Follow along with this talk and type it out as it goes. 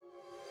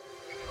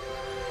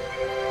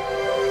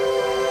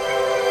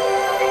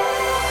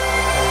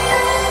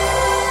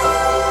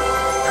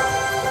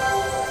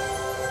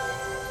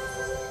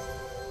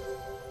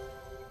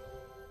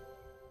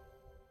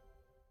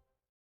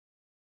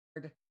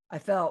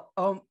felt,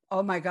 oh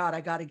my God,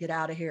 I got to get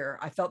out of here.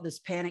 I felt this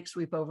panic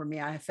sweep over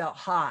me. I felt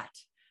hot.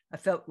 I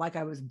felt like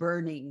I was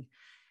burning,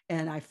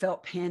 and I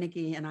felt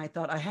panicky, and I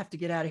thought, I have to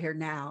get out of here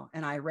now.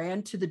 And I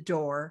ran to the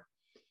door,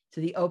 to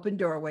the open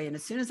doorway. And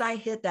as soon as I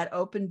hit that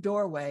open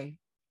doorway,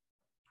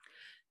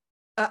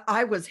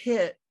 I was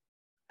hit.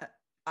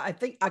 I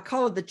think I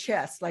call it the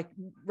chest, like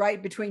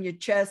right between your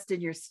chest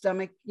and your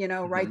stomach,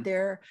 right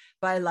there,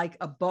 by like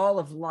a ball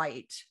of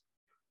light.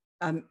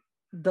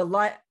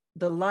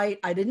 The light,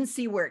 I didn't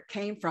see where it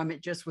came from.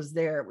 It just was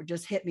there. It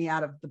just hit me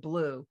out of the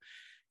blue.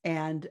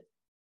 And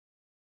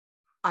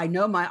I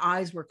know my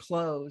eyes were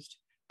closed,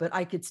 but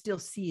I could still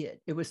see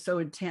it. It was so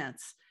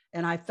intense.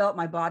 And I felt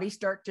my body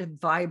start to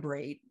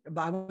vibrate.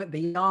 I went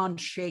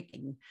beyond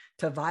shaking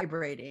to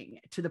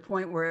vibrating, to the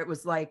point where it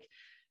was like,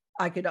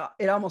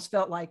 it almost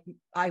felt like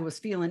I was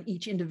feeling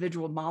each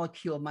individual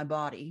molecule of my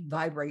body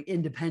vibrate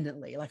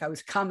independently, like I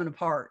was coming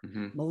apart,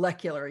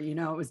 molecular,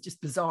 it was just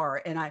bizarre.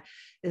 And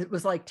it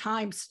was like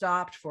time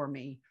stopped for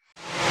me.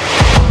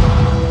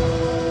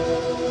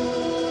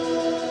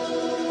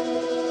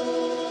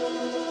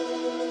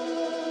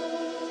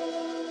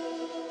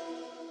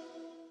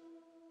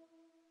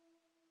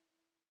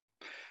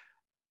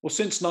 Well,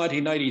 since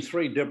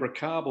 1983, Debra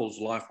Kauble's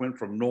life went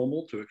from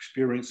normal to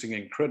experiencing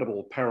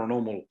incredible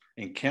paranormal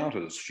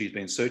encounters. She's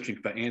been searching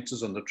for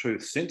answers and the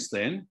truth since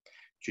then.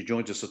 She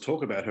joins us to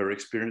talk about her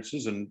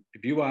experiences. And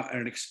if you are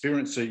an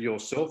experiencer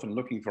yourself and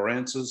looking for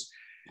answers,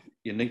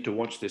 you need to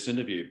watch this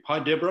interview. Hi,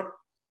 Debra.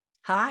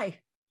 Hi.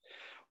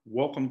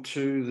 Welcome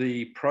to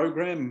the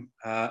program.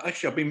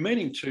 Actually, I've been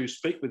meaning to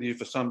speak with you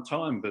for some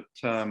time, but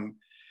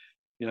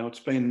it's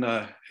been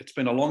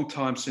a long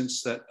time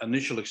since that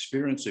initial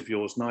experience of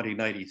yours,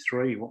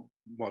 1983,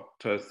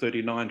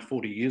 39,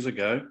 40 years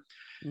ago.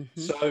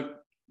 So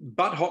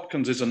Bud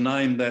Hopkins is a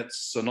name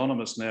that's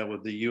synonymous now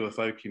with the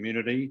UFO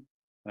community.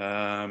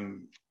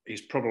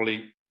 He's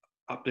probably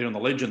up there in the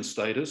legend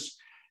status.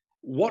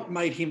 What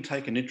made him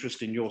take an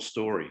interest in your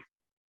story?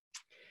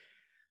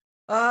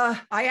 I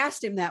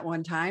asked him that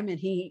one time, and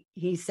he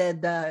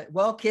said,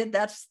 well, kid,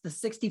 that's the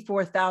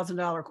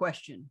 $64,000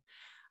 question.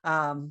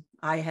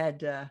 I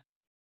had,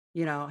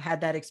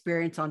 had that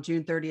experience on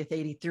June 30th,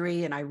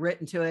 83, and I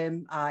written to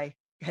him. I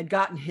had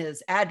gotten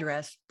his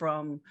address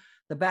from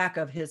the back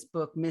of his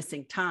book,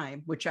 Missing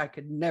Time, which I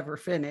could never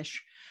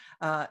finish.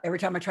 Every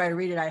time I try to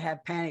read it, I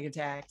have panic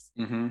attacks.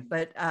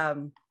 But,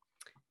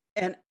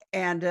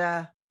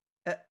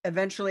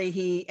 eventually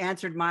he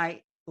answered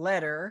my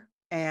letter.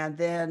 And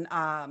then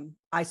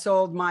I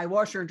sold my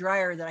washer and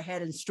dryer that I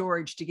had in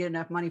storage to get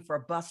enough money for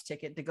a bus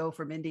ticket to go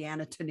from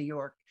Indiana to New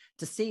York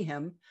to see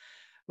him,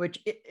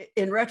 which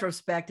in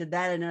retrospect,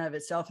 that in and of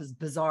itself is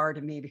bizarre to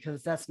me,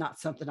 because that's not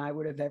something I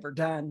would have ever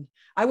done.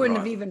 I would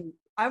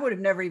have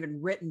never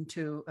even written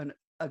to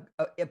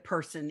a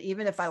person,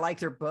 even if I liked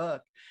their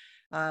book.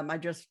 I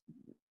just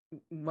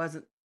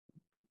wasn't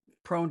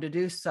prone to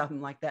do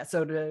something like that.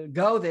 So to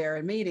go there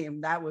and meet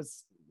him, that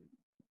was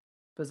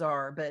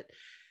bizarre. But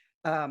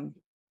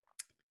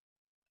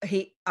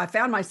I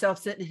found myself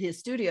sitting in his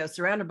studio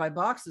surrounded by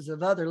boxes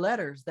of other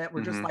letters that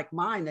were just like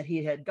mine that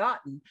he had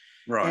gotten.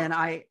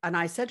 Right. And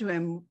I said to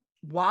him,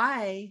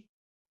 why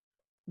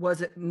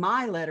was it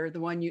my letter, the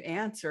one you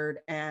answered?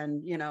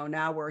 And,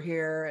 now we're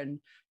here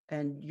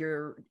and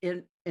you're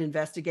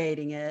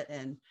investigating it.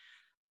 And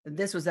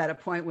this was at a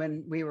point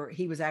when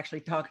he was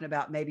actually talking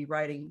about maybe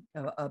writing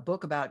a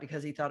book about it,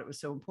 because he thought it was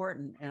so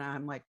important. And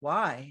I'm like,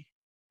 why?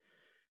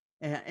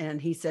 And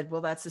he said,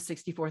 well, that's a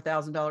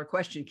 $64,000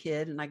 question,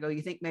 kid. And I go,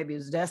 you think maybe it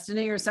was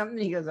destiny or something?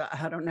 He goes,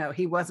 I don't know.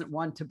 He wasn't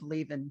one to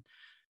believe in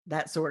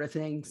that sort of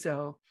thing.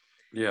 So,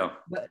 yeah.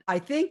 But I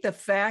think the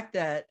fact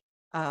that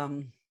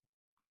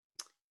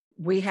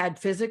we had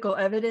physical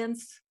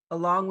evidence,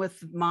 along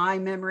with my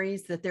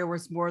memories, that there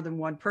was more than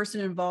one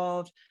person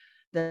involved,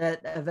 that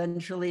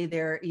eventually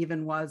there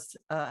even was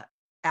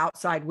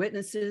outside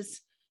witnesses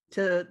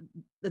to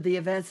the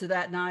events of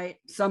that night,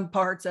 some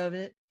parts of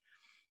it,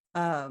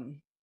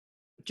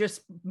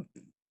 just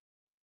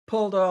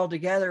pulled all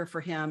together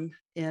for him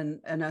in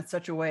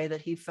such a way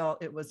that he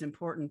felt it was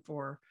important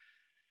for,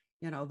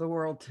 the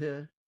world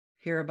to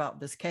hear about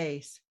this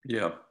case.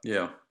 Yeah.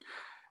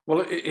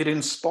 Well, it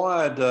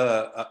inspired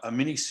a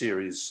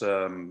miniseries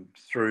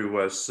through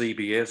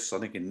CBS, I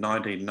think in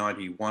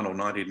 1991 or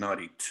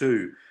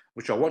 1992,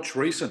 which I watched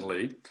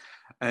recently.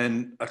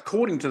 And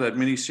according to that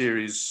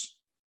miniseries,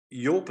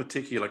 your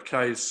particular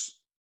case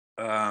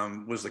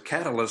was the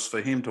catalyst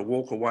for him to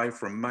walk away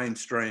from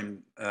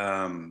mainstream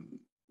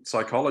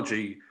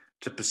psychology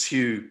to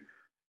pursue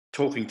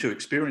talking to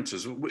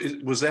experiencers.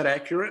 Was that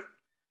accurate?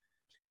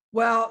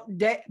 Well,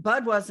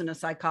 Bud wasn't a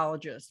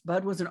psychologist.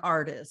 Bud was an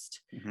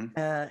artist.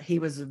 He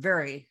was a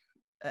very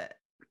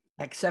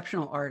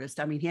exceptional artist.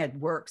 I mean, he had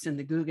works in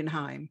the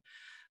Guggenheim,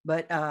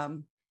 but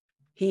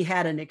he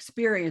had an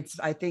experience,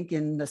 I think,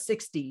 in the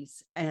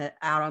 60s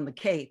out on the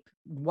Cape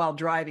while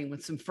driving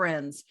with some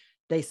friends.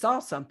 They saw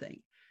something,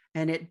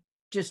 and it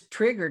just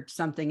triggered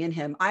something in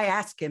him. I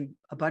asked him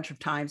a bunch of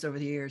times over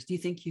the years, do you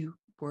think you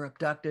were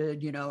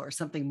abducted, you know, or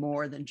something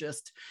more than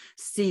just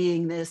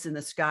seeing this in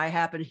the sky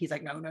happen. He's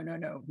like,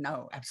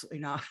 no, absolutely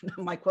not.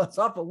 I'm like, well, it's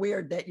awful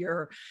weird that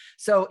you're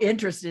so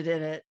interested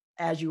in it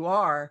as you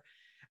are.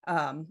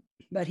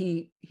 But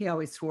he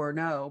always swore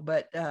no.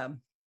 But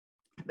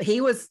he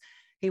was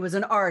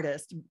an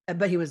artist,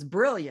 but he was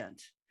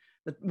brilliant.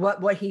 But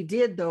what he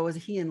did though is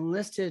he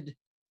enlisted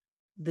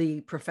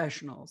the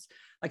professionals.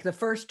 Like the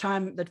first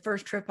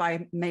trip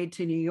I made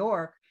to New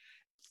York,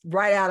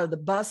 right out of the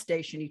bus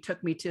station, he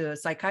took me to a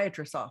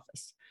psychiatrist's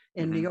office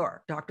in New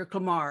York, Dr.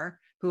 Klamar,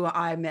 who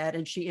I met,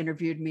 and she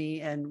interviewed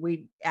me, and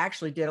we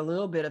actually did a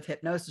little bit of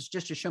hypnosis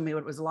just to show me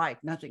what it was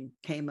like. Nothing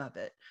came of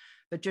it,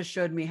 but just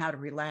showed me how to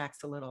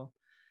relax a little.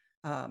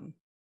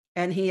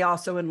 And he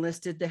also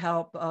enlisted the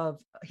help of,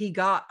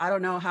 I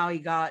don't know how he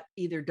got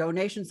either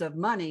donations of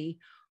money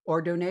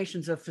or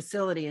donations of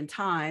facility and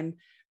time,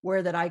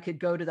 where that I could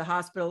go to the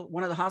hospital,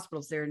 one of the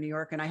hospitals there in New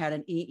York, and I had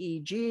an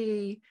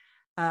EEG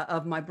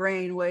of my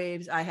brain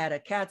waves. I had a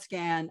CAT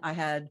scan. I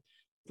had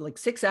like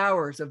 6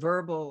 hours of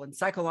verbal and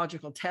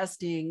psychological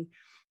testing.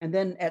 And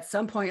then at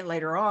some point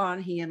later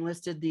on, he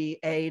enlisted the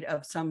aid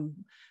of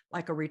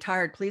like a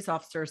retired police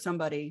officer or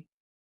somebody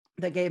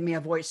that gave me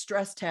a voice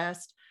stress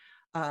test.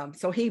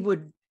 So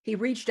he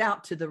reached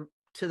out to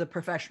the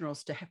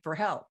professionals for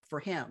help for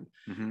him,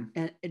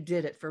 and it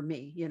did it for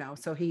me, you know.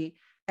 So he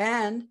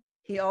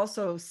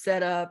also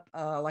set up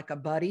like a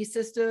buddy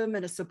system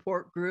and a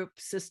support group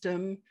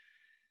system,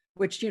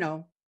 which, you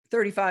know,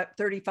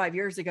 35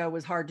 years ago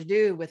was hard to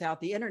do without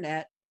the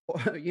internet,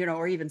 or, you know,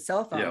 or even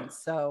cell phones.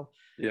 So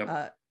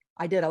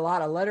I did a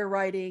lot of letter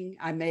writing.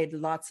 I made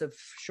lots of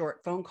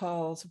short phone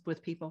calls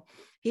with people.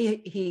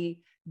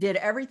 He did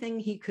everything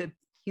he could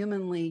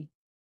humanly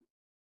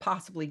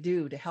possibly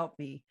do to help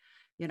me,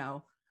 you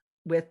know,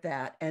 with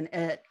that. And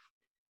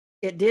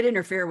it did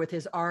interfere with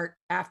his art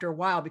after a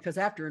while, because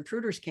after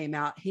Intruders came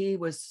out, he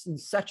was in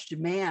such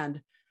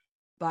demand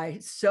by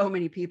so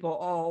many people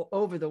all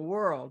over the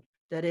world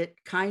that it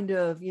kind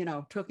of, you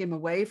know, took him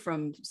away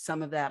from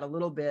some of that a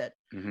little bit.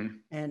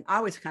 And I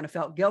always kind of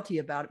felt guilty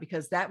about it,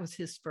 because that was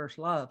his first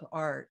love,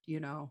 art, you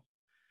know.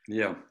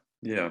 Yeah.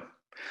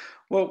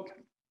 Well,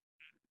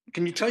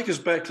 can you take us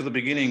back to the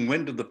beginning?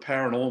 When did the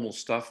paranormal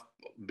stuff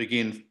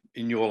begin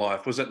in your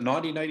life? Was it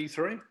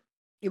 1983?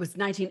 It was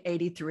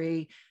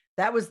 1983.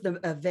 That was the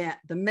event,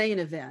 the main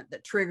event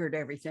that triggered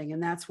everything.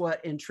 And that's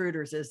what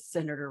Intruders is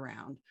centered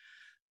around.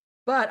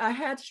 But I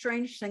had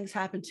strange things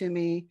happen to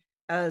me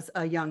as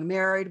a young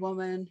married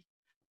woman.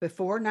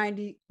 Before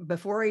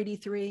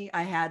 83,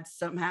 I had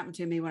something happen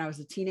to me when I was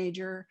a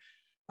teenager.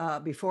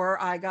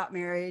 Before I got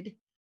married,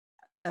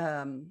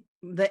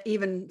 that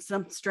even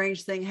some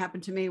strange thing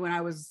happened to me when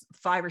I was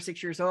 5 or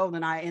 6 years old,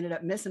 and I ended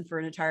up missing for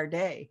an entire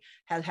day.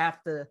 Had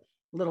half the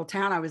little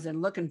town I was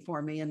in looking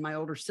for me, and my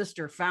older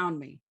sister found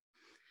me.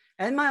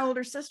 And my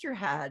older sister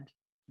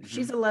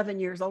she's 11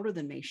 years older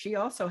than me. She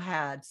also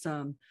had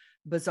some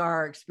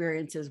bizarre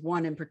experiences.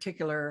 One in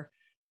particular,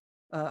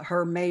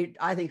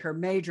 I think her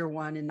major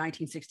one in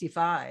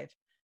 1965,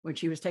 when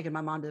she was taking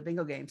my mom to the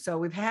bingo game. So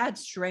we've had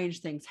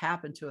strange things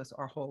happen to us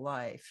our whole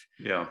life.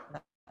 Yeah.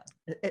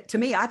 To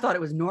me, I thought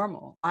it was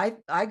normal.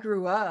 I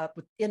grew up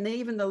with, in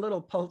even the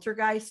little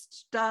poltergeist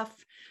stuff,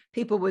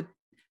 people would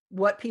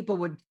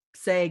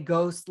say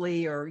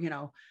ghostly, or, you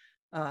know,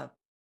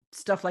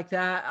 stuff like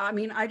that. I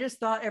mean, I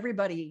thought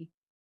everybody,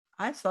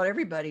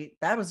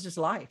 that was just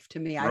life to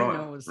me. I didn't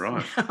know it was,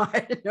 right.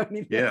 I didn't know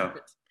anything.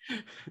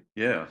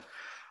 Yeah.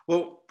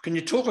 Well, can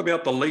you talk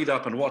about the lead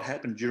up and what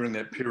happened during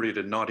that period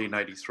in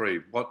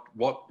 1983? What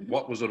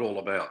was it all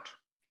about?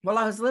 Well,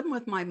 I was living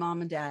with my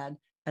mom and dad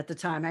at the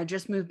time. I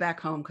just moved back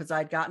home because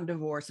I'd gotten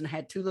divorced and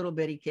had 2 little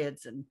bitty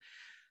kids and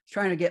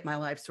trying to get my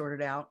life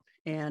sorted out.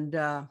 And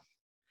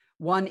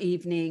one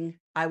evening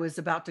I was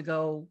about to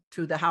go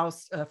to the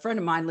house. A friend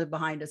of mine lived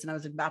behind us, and I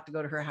was about to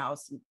go to her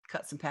house and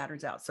cut some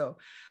patterns out. So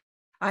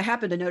I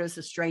happened to notice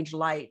a strange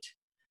light.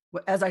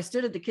 As I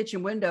stood at the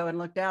kitchen window and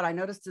looked out, I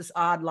noticed this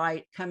odd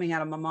light coming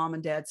out of my mom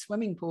and dad's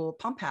swimming pool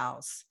pump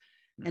house.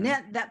 And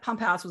that pump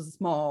house was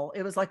small.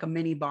 It was like a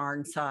mini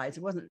barn size.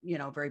 It wasn't, you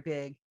know, very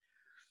big.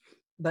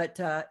 But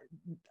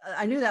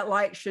I knew that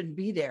light shouldn't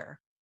be there.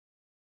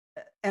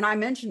 And I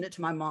mentioned it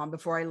to my mom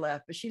before I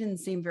left, but she didn't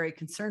seem very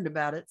concerned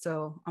about it.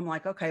 So I'm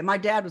like, okay. My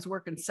dad was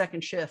working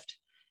second shift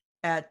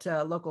at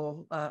a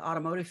local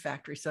automotive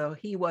factory, so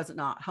he wasn't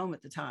not home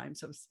at the time.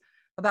 So I was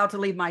about to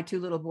leave my 2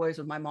 little boys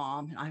with my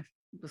mom, and I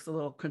was a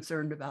little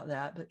concerned about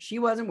that, but she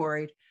wasn't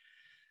worried.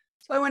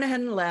 So I went ahead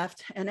and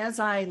left. And as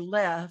I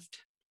left,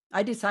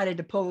 I decided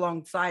to pull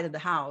alongside of the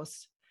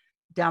house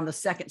down the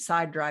second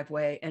side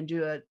driveway and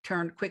do a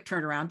quick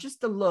turnaround,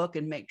 just to look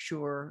and make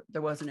sure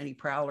there wasn't any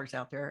prowlers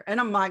out there.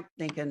 And I'm not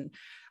thinking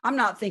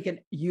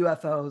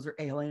UFOs or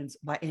aliens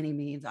by any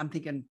means. I'm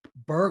thinking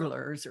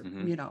burglars or,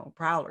 you know,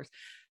 prowlers.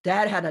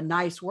 Dad had a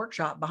nice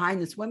workshop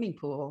behind the swimming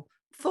pool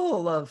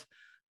full of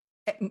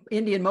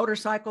Indian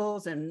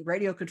motorcycles and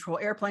radio control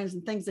airplanes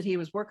and things that he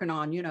was working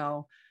on, you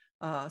know.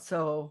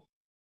 So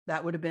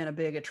that would have been a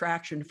big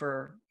attraction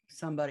for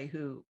somebody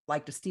who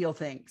liked to steal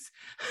things.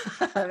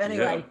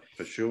 Anyway, yeah,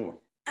 for sure.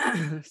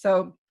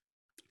 So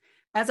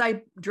as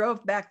I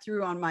drove back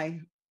through on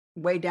my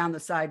way down the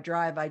side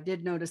drive, I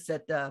did notice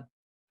that the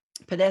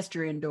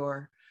pedestrian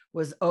door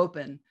was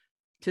open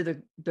to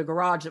the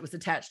garage that was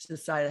attached to the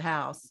side of the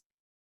house.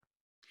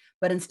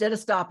 But instead of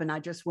stopping, I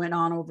just went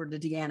on over to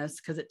Deanna's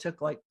because it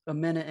took like a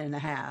minute and a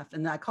half.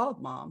 And I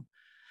called Mom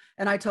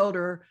and I told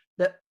her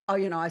that, oh,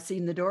 I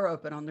seen the door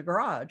open on the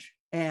garage.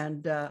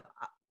 And I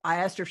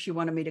asked her if she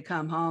wanted me to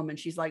come home. And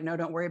she's like, no,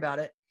 don't worry about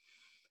it.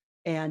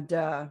 And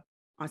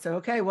I said,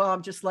 okay, well,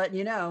 I'm just letting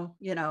you know,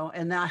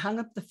 and then I hung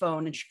up the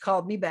phone and she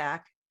called me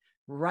back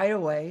right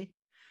away.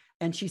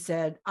 And she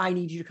said, I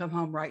need you to come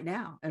home right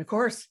now. And of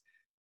course,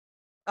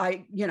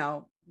 I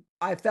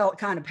felt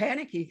kind of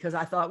panicky because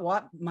I thought,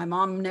 what? My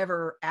mom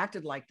never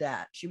acted like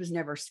that. She was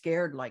never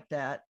scared like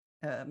that.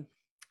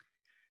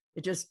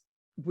 It just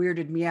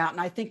weirded me out.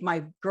 And I think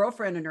my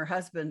girlfriend and her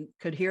husband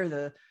could hear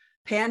the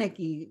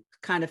panicky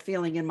kind of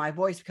feeling in my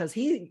voice because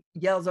he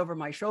yells over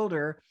my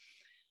shoulder,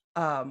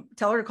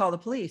 tell her to call the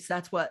police.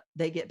 That's what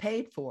they get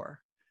paid for.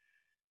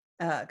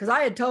 Because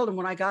I had told him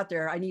when I got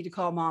there, I need to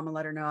call Mom and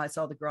let her know I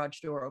saw the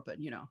garage door open,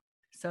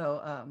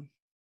 So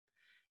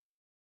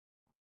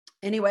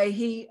anyway,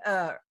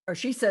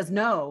 she says,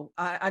 no,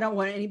 I don't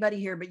want anybody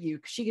here but you.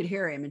 She could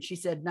hear him. And she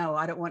said, no,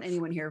 I don't want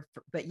anyone here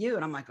but you.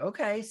 And I'm like,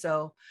 okay.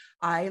 So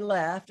I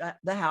left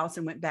the house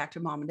and went back to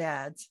Mom and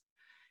Dad's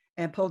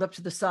and pulled up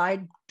to the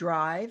side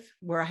drive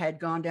where I had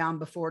gone down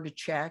before to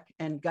check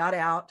and got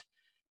out.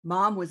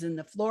 Mom was in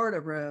the Florida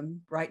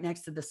room right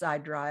next to the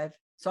side drive.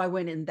 So I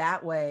went in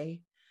that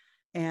way.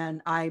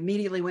 And I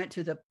immediately went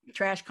to the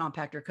trash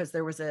compactor because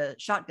there was a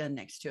shotgun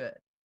next to it.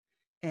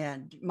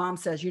 And Mom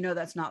says,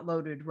 that's not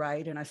loaded,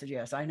 right? And I said,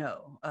 yes, I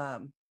know.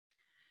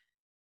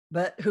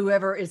 But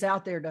whoever is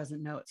out there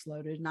doesn't know it's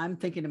loaded. And I'm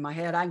thinking in my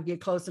head, I can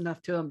get close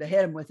enough to them to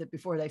hit them with it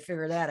before they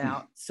figure that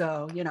out.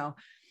 So,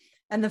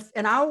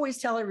 and I always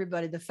tell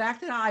everybody the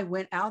fact that I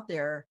went out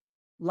there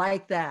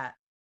like that,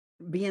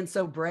 being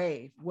so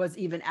brave, was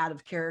even out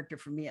of character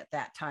for me at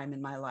that time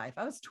in my life.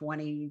 I was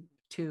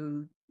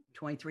 22,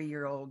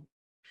 23-year-old,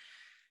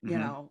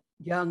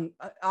 young.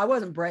 I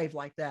wasn't brave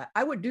like that.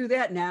 I would do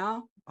that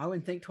now. I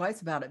wouldn't think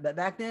twice about it. But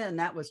back then,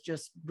 that was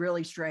just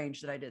really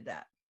strange that I did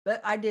that. But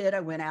I did.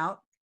 I went out,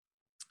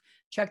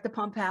 checked the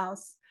pump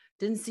house,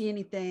 didn't see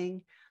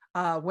anything.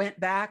 Went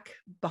back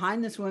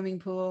behind the swimming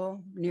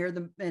pool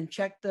and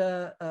checked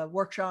the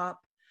workshop.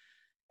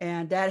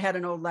 And Dad had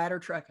an old ladder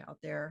truck out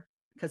there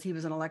because he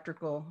was an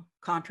electrical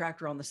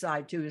contractor on the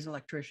side too. He was an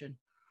electrician.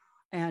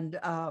 And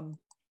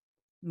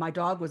my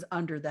dog was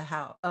under the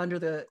house, under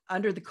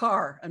the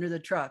car, under the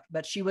truck,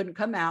 but she wouldn't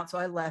come out. So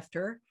I left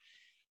her,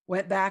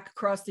 went back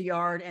across the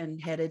yard and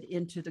headed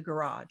into the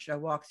garage. I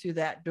walked through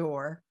that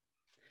door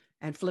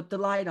and flipped the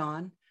light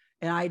on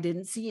and I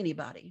didn't see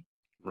anybody.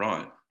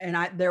 Right. And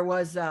there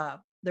was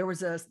a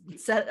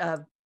set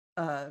of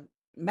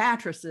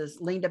mattresses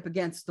leaned up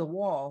against the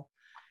wall.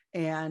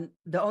 And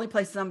the only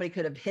place somebody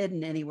could have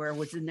hidden anywhere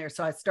was in there.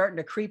 So I was starting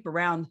to creep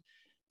around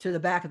to the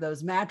back of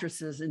those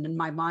mattresses. And in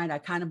my mind, I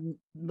kind of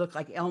looked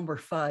like Elmer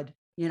Fudd,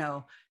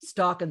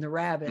 stalking the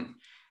rabbit.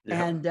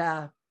 Yeah.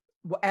 And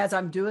as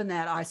I'm doing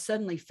that, I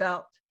suddenly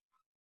felt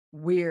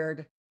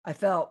weird. I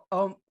felt,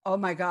 oh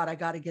my God, I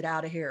got to get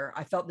out of here.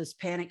 I felt this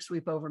panic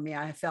sweep over me.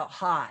 I felt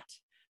hot.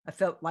 I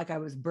felt like I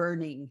was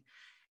burning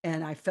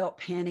and I felt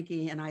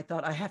panicky. And I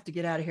thought, I have to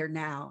get out of here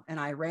now. And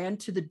I ran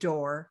to the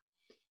door,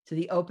 to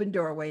the open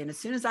doorway. And as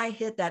soon as I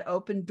hit that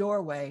open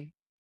doorway,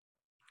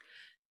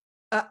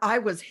 I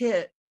was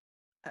hit.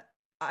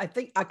 I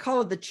think I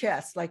call it the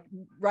chest, like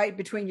right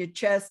between your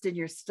chest and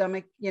your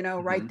stomach,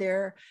 right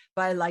there,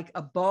 by like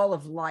a ball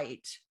of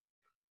light.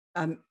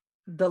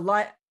 The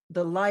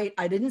light,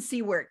 I didn't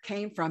see where it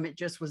came from. It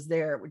just was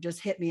there. It would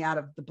just hit me out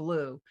of the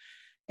blue.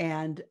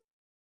 And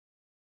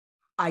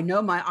I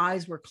know my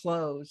eyes were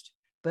closed,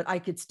 but I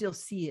could still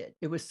see it.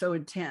 It was so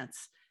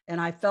intense.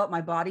 And I felt my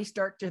body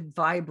start to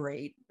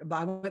vibrate.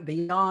 I went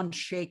beyond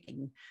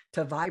shaking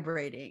to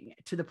vibrating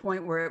to the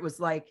point where it was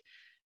like,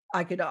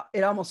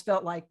 it almost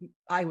felt like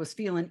I was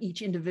feeling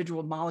each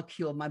individual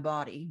molecule of my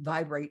body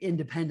vibrate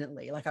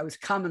independently, like I was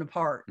coming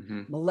apart,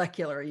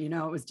 molecular, it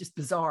was just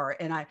bizarre.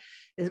 And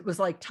it was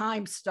like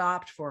time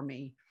stopped for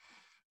me.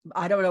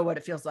 I don't know what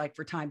it feels like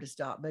for time to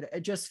stop, but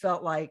it just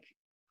felt like,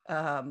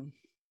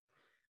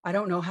 I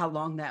don't know how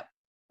long that,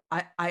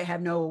 I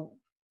have no,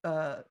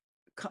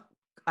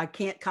 I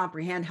can't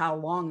comprehend how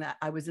long that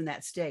I was in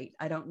that state.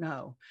 I don't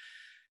know.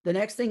 The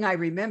next thing I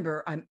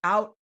remember, I'm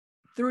out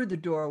through the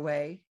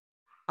doorway.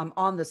 I'm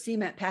on the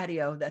cement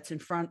patio that's in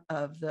front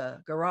of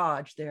the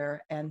garage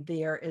there. And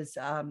there is,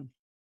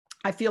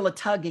 I feel a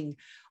tugging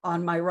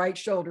on my right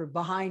shoulder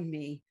behind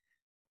me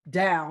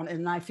down.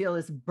 And I feel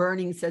this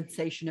burning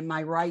sensation in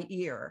my right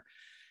ear.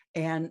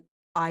 And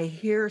I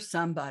hear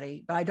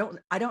somebody, but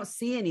I don't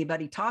see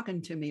anybody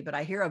talking to me, but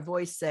I hear a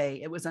voice say,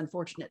 it was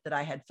unfortunate that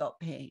I had felt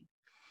pain.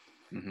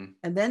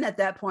 And then at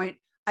that point,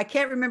 I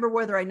can't remember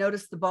whether I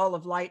noticed the ball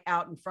of light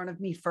out in front of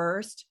me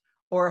first,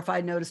 or if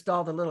I noticed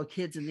all the little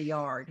kids in the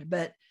yard,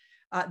 but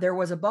there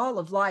was a ball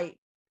of light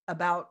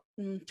about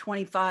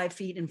 25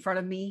 feet in front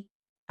of me.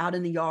 out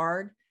in the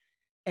yard,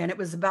 and it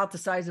was about the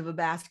size of a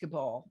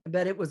basketball,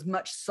 but it was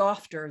much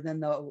softer than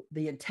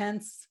the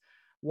intense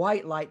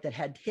white light that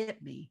had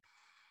hit me.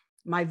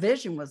 My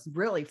vision was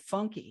really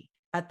funky.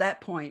 At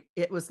that point,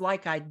 it was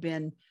like I'd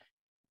been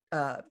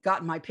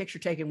gotten my picture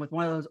taken with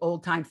one of those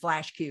old time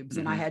flash cubes.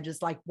 And I had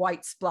just like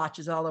white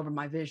splotches all over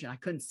my vision. I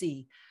couldn't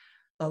see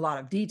a lot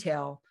of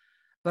detail,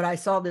 but I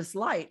saw this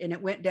light, and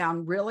it went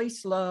down really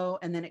slow,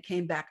 and then it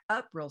came back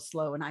up real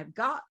slow. And I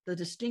got the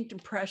distinct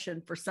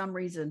impression for some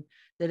reason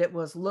that it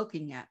was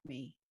looking at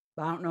me,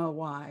 but I don't know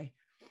why.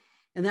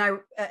 And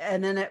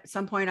then at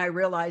some point I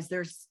realized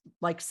there's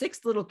like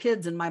 6 little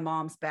kids in my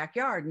mom's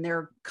backyard, and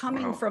they're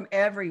coming from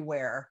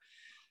everywhere,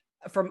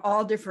 from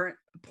all different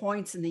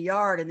points in the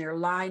yard, and they're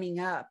lining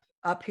up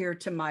here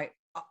to my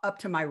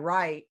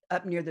right,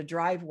 up near the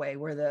driveway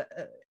where the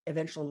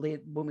eventually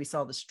when we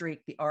saw the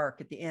streak, the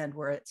arc at the end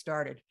where it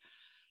started.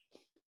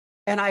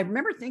 And I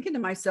remember thinking to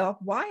myself,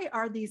 why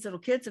are these little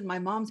kids in my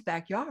mom's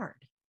backyard?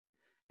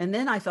 And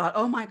then I thought,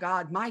 oh my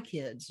God, my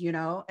kids,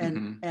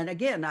 and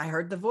again, I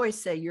heard the voice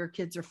say, your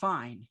kids are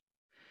fine.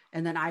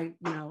 And then I,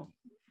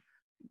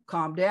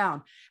 calmed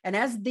down. And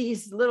as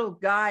these little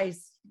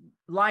guys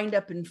lined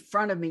up in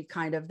front of me,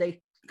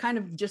 they kind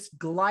of just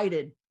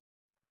glided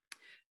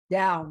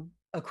down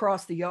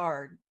across the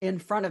yard in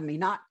front of me,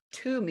 not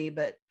to me,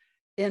 but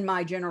in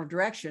my general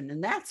direction.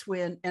 And that's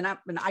when, and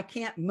I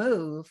can't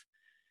move,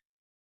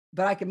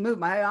 but I can move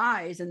my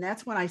eyes. And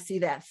that's when I see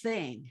that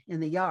thing in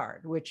the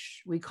yard,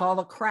 which we call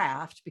a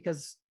craft,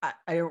 because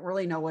I don't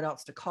really know what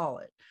else to call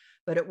it,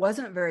 but it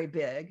wasn't very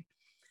big.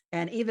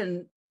 And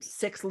even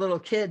 6 little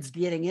kids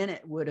getting in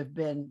it would have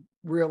been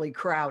really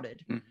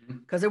crowded,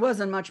 because it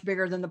wasn't much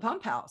bigger than the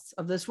pump house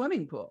of the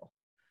swimming pool.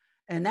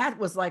 And that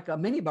was like a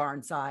mini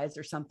barn size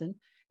or something.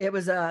 It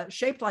was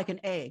shaped like an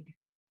egg.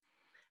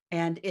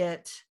 And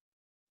it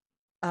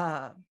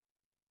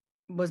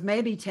was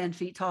maybe 10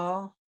 feet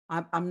tall.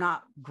 I'm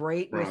not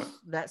great with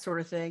that sort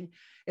of thing.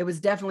 It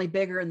was definitely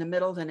bigger in the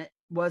middle than it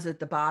was at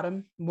the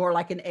bottom, more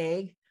like an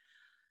egg.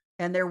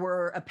 And there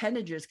were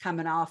appendages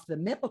coming off the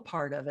middle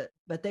part of it,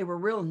 but they were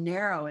real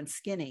narrow and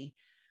skinny.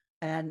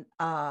 And,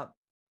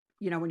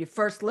 when you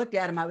first looked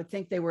at them, I would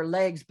think they were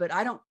legs, but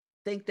I don't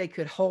think they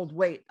could hold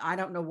weight. I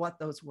don't know what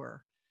those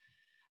were.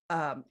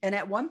 And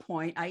at one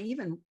point, I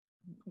even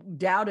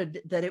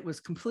doubted that it was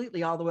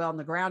completely all the way on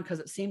the ground, because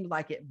it seemed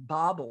like it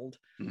bobbled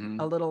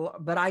a little,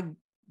 but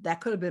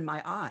that could have been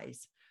my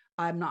eyes.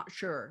 I'm not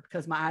sure,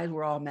 because my eyes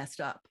were all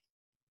messed up.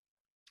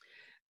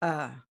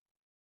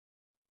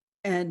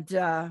 And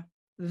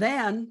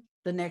then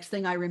the next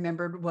thing I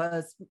remembered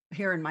was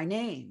hearing my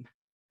name.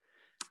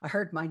 I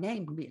heard my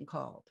name being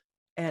called.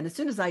 And as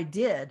soon as I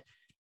did,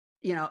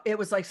 it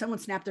was like someone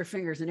snapped their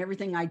fingers, and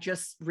everything I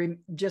just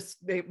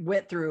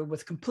went through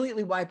was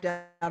completely wiped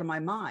out of my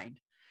mind.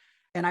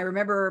 And I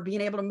remember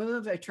being able to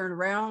move. I turned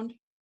around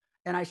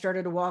and I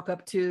started to walk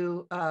up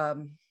to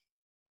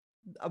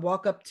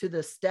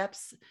the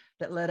steps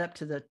that led up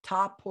to the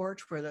top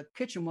porch where the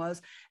kitchen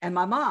was. And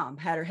my mom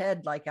had her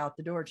head like out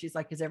the door. And she's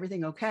like, is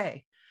everything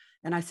okay?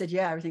 And I said,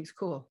 yeah, everything's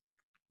cool.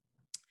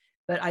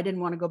 But I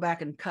didn't want to go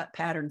back and cut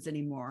patterns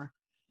anymore.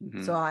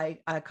 So I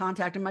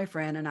contacted my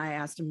friend, and I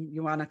asked him,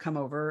 you want to come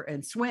over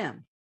and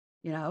swim?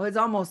 It was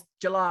almost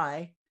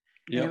July.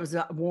 And it was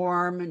a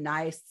warm and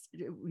nice,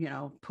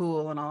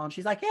 pool and all. And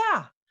she's like,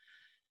 yeah.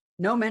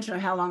 No mention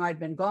of how long I'd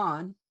been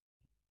gone.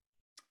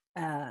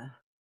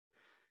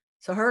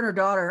 So her and her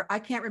daughter, I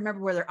can't remember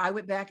whether I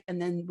went back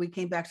and then we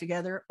came back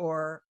together,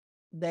 or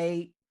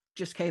they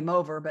just came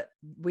over, but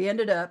we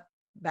ended up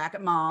back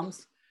at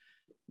mom's,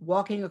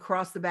 walking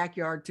across the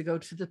backyard to go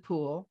to the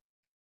pool.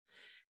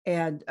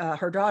 And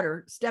her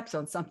daughter steps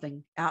on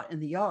something out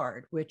in the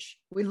yard, which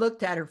we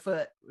looked at her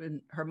foot,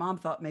 and her mom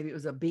thought maybe it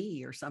was a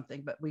bee or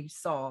something, but we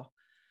saw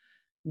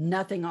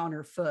nothing on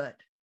her foot,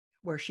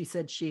 where she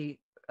said she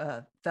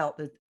felt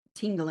the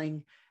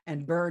tingling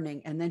and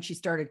burning. And then she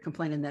started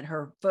complaining that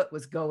her foot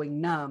was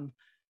going numb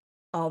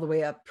all the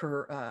way up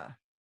her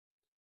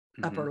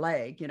upper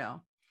leg,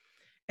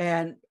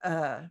 and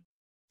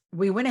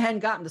we went ahead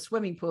and got in the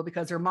swimming pool,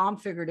 because her mom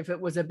figured if it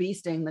was a bee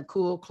sting, the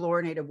cool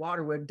chlorinated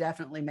water would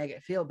definitely make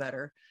it feel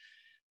better.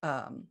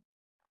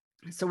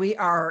 So we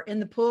are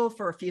in the pool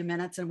for a few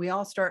minutes, and we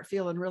all start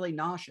feeling really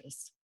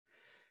nauseous.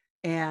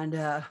 And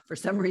for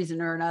some reason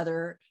or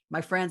another,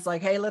 my friend's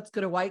like, hey, let's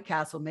go to White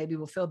Castle. Maybe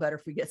we'll feel better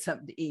if we get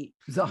something to eat.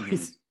 It was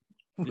always,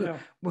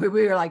 we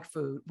were like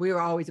food. We were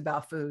always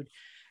about food.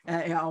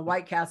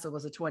 White Castle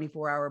was a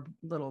 24-hour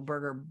little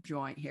burger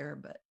joint here,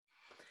 but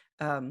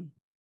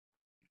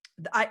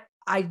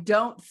I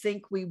don't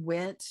think we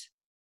went.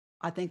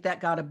 I think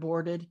that got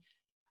aborted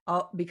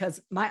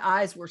because my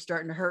eyes were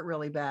starting to hurt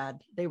really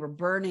bad. They were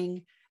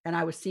burning, and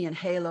I was seeing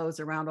halos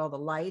around all the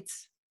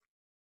lights,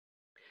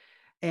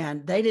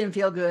 and they didn't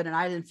feel good, and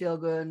I didn't feel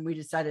good. And we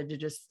decided to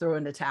just throw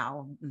in the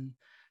towel. And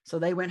so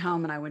they went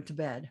home, and I went to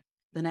bed.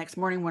 The next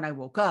morning when I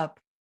woke up,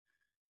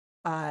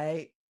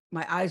 my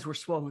eyes were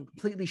swollen,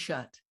 completely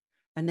shut,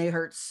 and they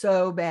hurt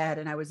so bad.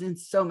 And I was in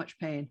so much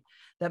pain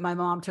that my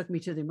mom took me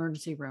to the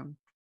emergency room.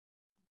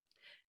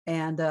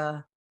 And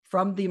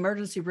from the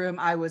emergency room,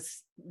 I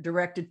was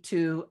directed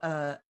to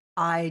a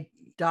eye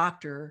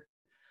doctor.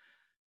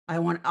 I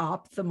want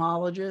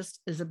ophthalmologist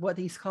is what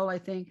he's called, I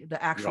think,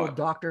 the actual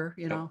doctor,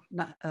 you know,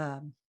 not,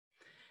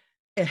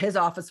 his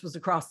office was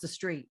across the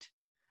street,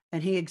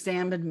 and he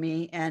examined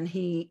me, and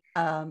he,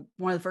 one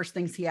of the first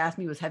things he asked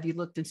me was, have you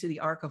looked into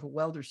the arc of a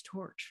welder's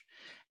torch?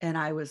 And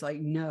I was like,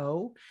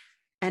 no.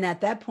 And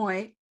at that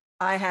point,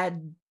 I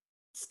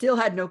still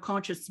had no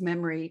conscious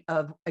memory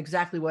of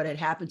exactly what had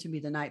happened to me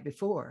the night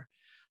before.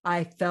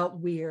 I felt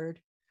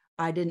weird.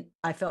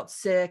 I felt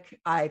sick.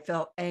 I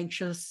felt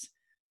anxious,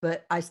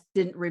 but I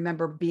didn't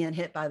remember being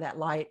hit by that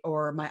light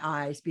or my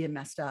eyes being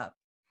messed up.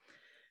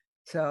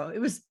 So it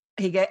was,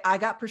 I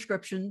got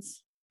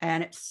prescriptions,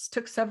 and it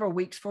took several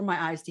weeks for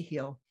my eyes to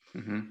heal,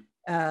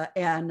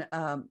 and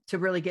to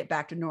really get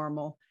back to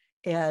normal.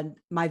 And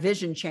my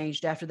vision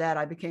changed after that.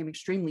 I became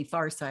extremely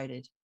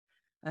farsighted.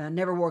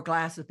 Never wore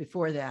glasses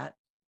before that.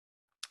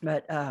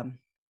 But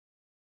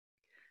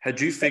had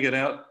you figured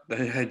out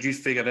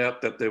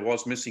that there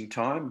was missing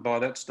time by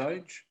that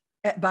stage?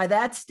 By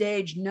that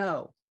stage,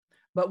 no.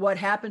 But what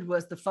happened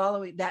was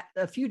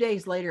a few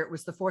days later, it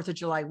was the 4th of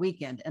July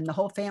weekend, and the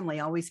whole family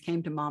always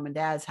came to Mom and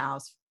Dad's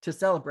house to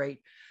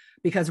celebrate,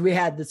 because we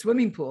had the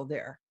swimming pool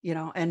there, you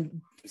know,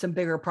 and some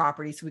bigger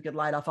property, so we could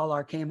light off all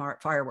our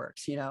Kmart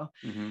fireworks, you know.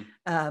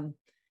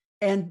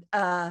 And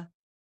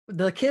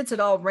the kids had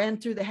all ran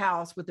through the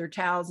house with their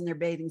towels and their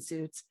bathing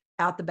suits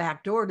out the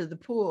back door to the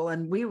pool.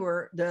 And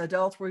the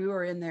adults, we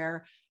were in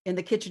there in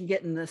the kitchen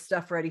getting the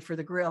stuff ready for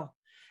the grill.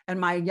 And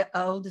my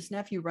oldest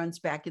nephew runs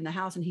back in the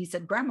house, and he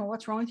said, Grandma,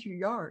 what's wrong with your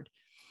yard?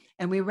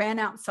 And we ran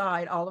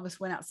outside. All of us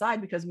went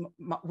outside because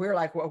we're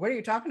like, well, what are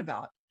you talking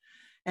about?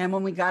 And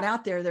when we got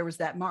out there was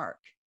that mark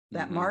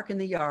in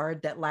the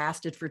yard that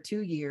lasted for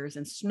 2 years,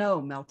 and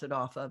snow melted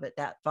off of it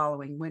that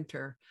following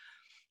winter.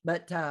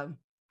 But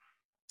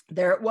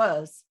there it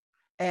was.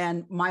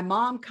 And my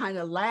mom kind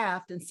of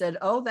laughed and said,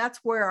 oh, that's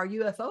where our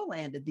UFO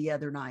landed the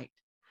other night.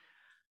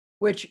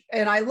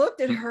 And I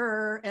looked at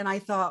her and I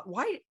thought,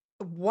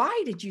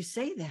 why did you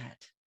say that?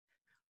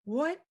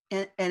 What?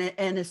 And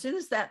as soon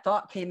as that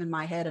thought came in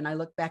my head and I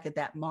looked back at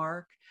that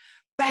mark,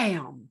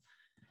 bam,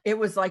 it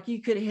was like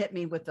you could have hit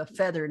me with a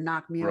feather and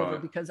knocked me over,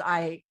 because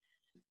I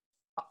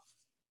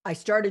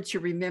started to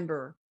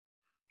remember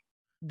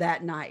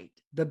that night,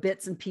 the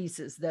bits and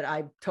pieces that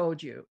I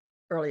told you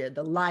earlier,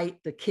 the light,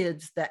 the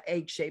kids, that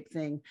egg-shaped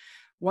thing.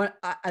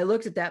 I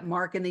looked at that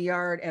mark in the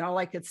yard, and all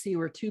I could see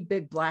were 2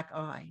 big black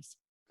eyes.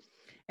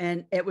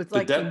 And it was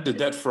like, did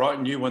that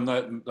frighten you when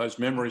those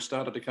memories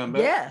started to come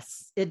back?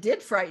 Yes, it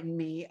did frighten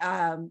me.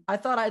 I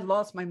thought I'd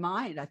lost my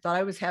mind. I thought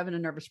I was having a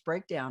nervous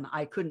breakdown.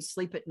 I couldn't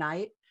sleep at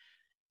night.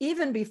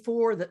 Even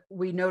before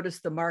we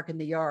noticed the mark in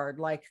the yard,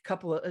 like a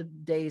couple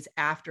of days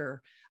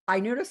after, I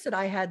noticed that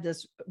I had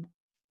this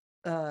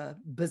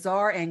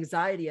bizarre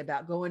anxiety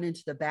about going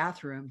into the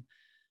bathroom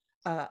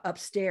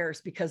upstairs,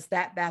 because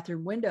that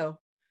bathroom window,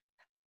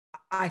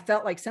 I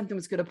felt like something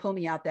was going to pull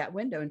me out that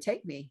window and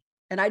take me.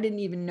 And I didn't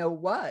even know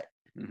what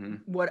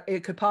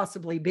it could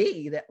possibly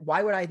be.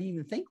 Why would I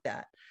even think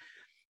that?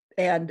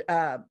 And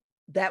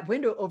that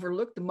window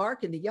overlooked the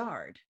mark in the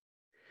yard.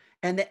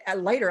 And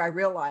later I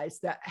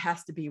realized that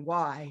has to be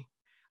why.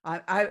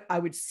 I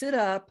would sit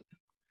up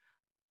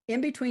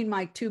in between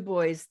my 2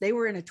 boys. They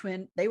were in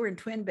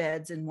twin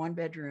beds in one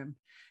bedroom,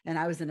 and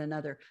I was in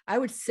another. I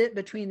would sit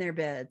between their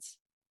beds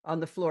on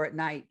the floor at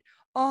night,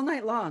 all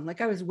night long,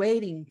 like I was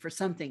waiting for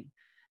something,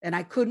 and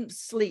I couldn't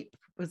sleep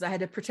because I had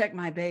to protect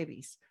my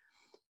babies.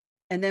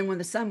 And then when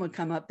the sun would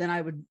come up, then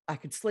I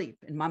could sleep.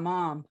 And my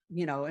mom,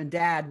 you know, and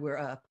Dad were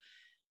up.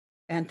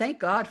 And thank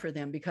God for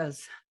them,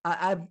 because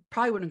I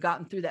probably wouldn't have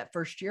gotten through that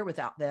first year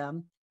without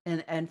them.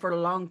 And for a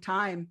long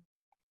time,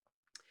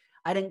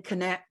 I didn't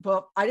connect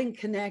what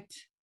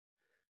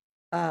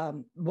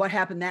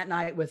happened that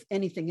night with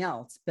anything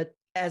else. But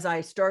as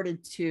I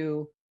started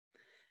to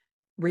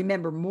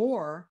remember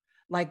more,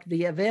 like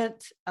the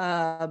event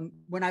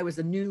when I was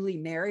newly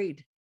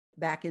married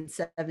back in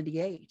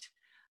 78,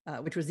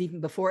 which was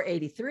even before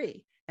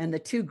 83. And the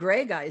 2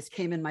 gray guys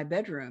came in my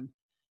bedroom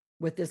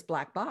with this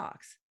black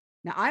box.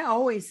 Now, I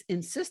always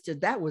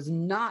insisted that was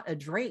not a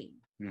dream.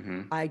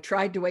 I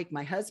tried to wake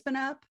my husband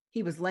up.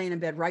 He was laying in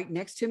bed right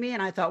next to me.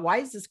 And I thought, why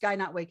is this guy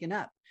not waking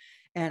up?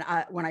 And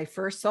when I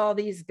first saw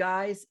these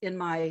guys in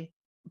my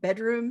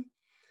bedroom,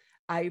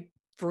 I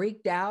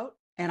freaked out.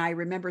 And I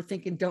remember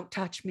thinking, don't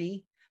touch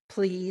me.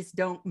 Please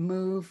don't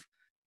move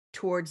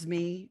towards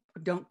me.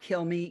 Don't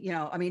kill me. You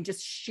know, I mean,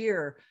 just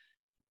sheer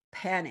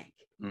panic.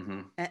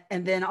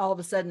 And then all of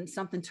a sudden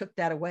something took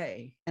that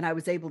away, and I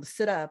was able to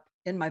sit up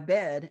in my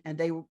bed, and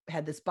they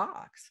had this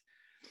box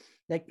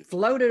that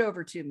floated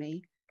over to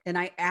me. And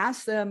I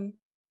asked them,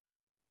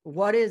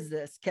 what is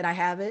this? Can I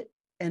have it?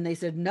 And they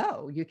said,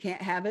 no, you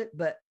can't have it.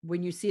 But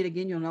when you see it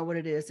again, you'll know what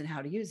it is and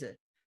how to use it.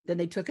 Then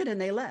they took it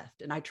and they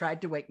left. And I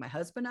tried to wake my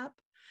husband up.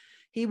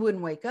 He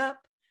wouldn't wake up.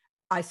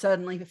 I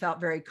suddenly felt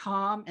very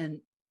calm, and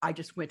I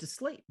just went to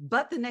sleep.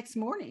 But the next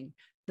morning,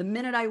 the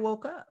minute I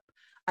woke up,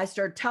 I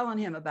started telling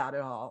him about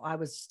it all. I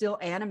was still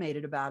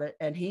animated about it,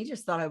 and he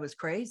just thought I was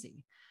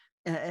crazy.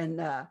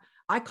 And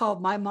I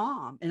called my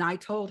mom and I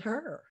told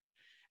her.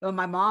 Well,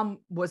 my mom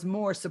was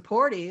more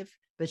supportive,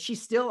 but she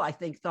still, I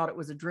think, thought it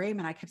was a dream.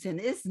 And I kept saying,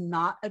 it's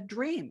not a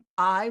dream.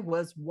 I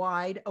was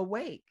wide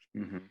awake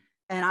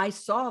and I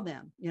saw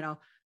them,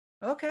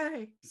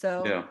 okay.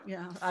 So,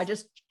 I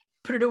just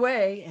put it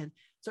away. And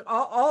so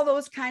all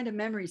those kind of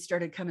memories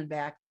started coming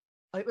back.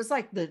 It was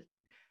like the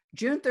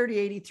June 30,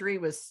 83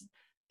 was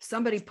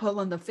somebody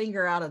pulling the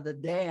finger out of the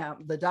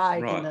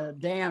dike, and the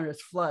dam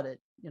is flooded,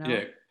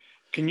 Yeah.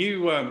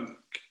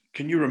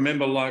 Can you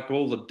remember like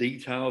all the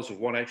details of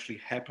what actually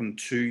happened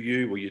to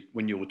you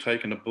when you were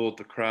taken aboard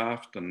the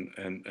craft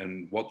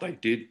and what they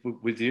did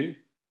with you?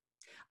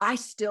 I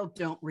still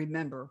don't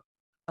remember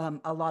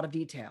a lot of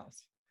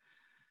details.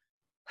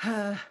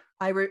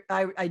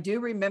 I do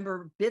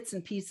remember bits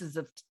and pieces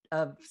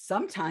of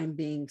sometime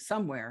being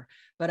somewhere,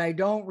 but I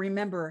don't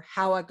remember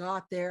how I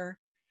got there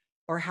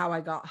or how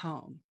I got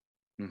home.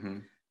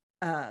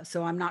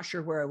 So I'm not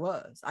sure where I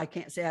was. I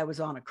can't say I was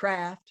on a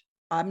craft.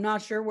 I'm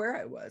not sure where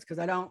I was because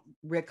I don't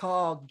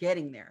recall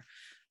getting there,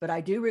 but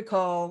I do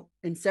recall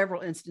in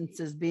several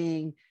instances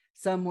being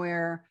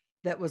somewhere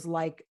that was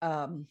like,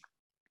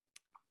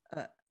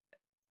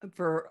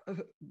 for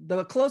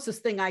the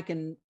closest thing I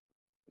can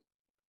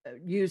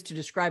use to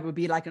describe would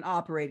be like an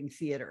operating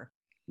theater.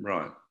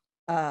 Right.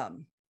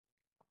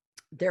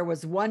 There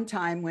was one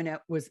time when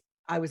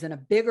I was in a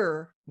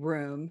bigger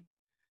room.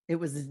 It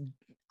was,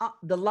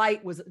 the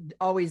light was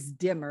always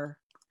dimmer.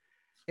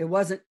 It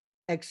wasn't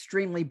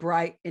extremely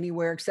bright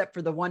anywhere except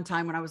for the one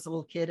time when I was a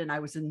little kid and I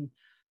was in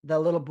the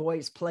little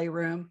boys'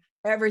 playroom.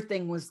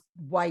 Everything was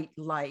white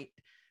light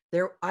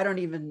there. I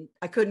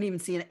couldn't even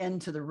see an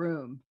end to the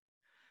room,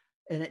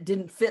 and it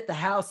didn't fit the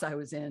house I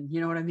was in.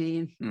 You know what I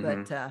mean?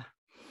 But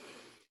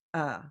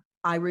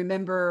I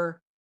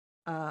remember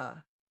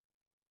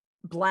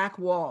black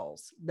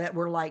walls that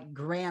were like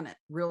granite,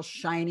 real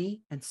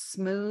shiny and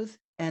smooth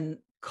and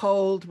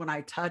cold when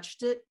I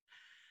touched it.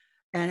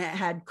 And it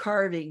had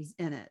carvings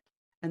in it.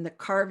 And the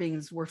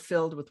carvings were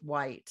filled with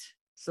white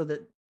so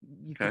that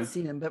you could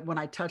see them. But when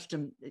I touched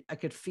them, I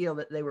could feel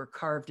that they were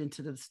carved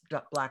into the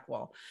black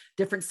wall.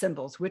 Different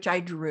symbols, which I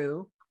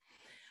drew.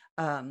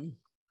 I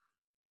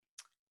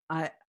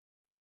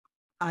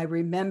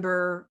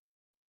remember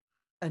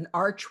an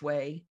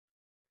archway,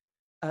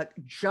 a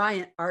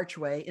giant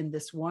archway in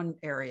this one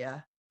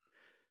area,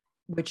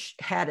 which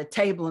had a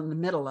table in the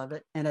middle of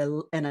it and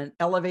an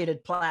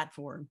elevated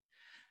platform.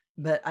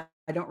 But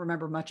I don't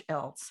remember much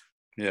else.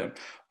 Yeah.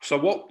 So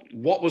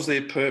what was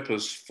their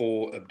purpose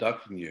for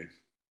abducting you?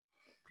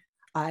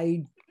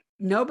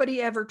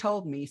 Nobody ever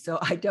told me, so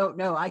I don't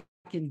know. I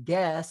can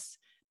guess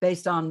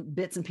based on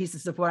bits and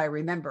pieces of what I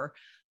remember.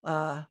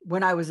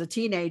 When I was a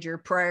teenager,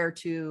 prior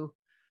to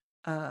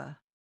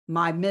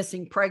my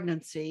missing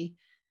pregnancy,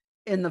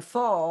 in the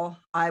fall,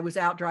 I was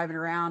out driving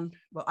around.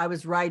 Well, I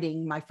was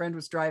riding, my friend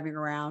was driving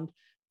around,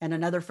 and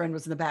another friend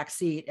was in the back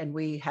seat, and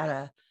we had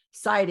a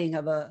sighting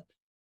of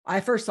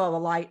I first saw the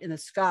light in the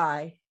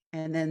sky,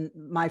 and then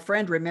my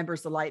friend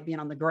remembers the light being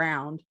on the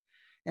ground.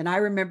 And I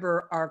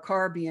remember our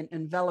car being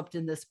enveloped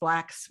in this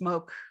black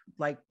smoke,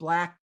 like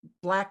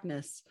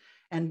blackness,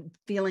 and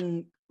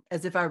feeling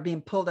as if I were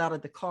being pulled out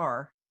of the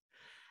car.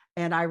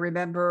 And I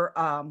remember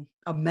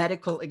a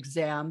medical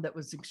exam that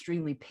was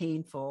extremely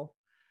painful,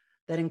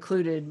 that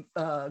included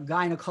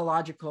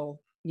gynecological,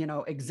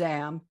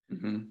 exam.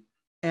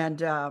 And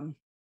then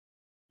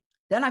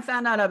I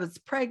found out I was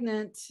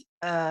pregnant.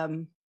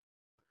 I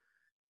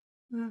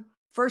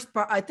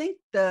think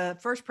the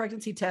first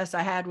pregnancy test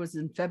I had was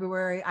in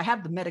February. I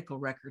have the medical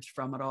records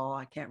from it all.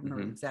 I can't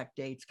remember the exact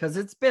dates because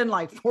it's been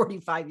like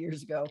 45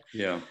 years ago.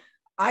 Yeah.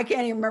 I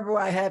can't even remember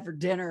what I had for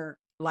dinner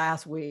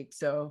last week.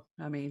 So,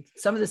 I mean,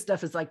 some of this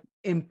stuff is like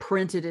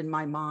imprinted in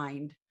my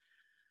mind,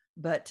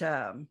 but,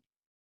 and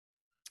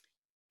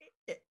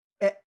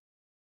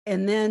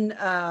then,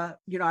 I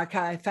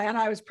found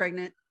I was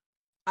pregnant.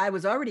 I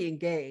was already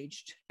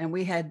engaged and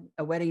we had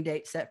a wedding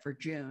date set for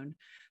June,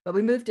 but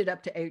we moved it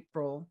up to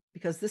April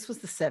because this was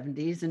the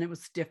 70s and it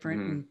was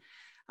different.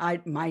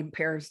 And my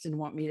parents didn't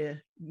want me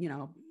to,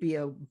 be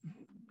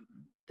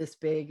this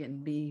big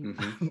and be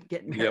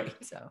getting married.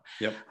 So,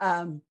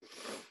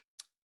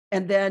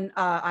 and then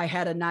I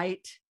had a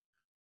night,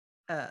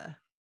 and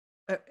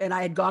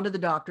I had gone to the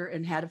doctor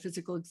and had a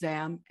physical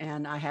exam,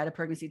 and I had a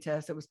pregnancy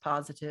test that was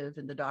positive,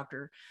 and the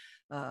doctor,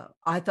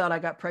 I thought I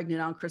got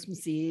pregnant on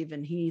Christmas Eve,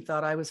 and he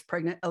thought I was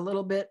pregnant a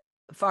little bit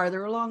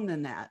farther along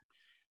than that.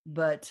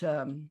 But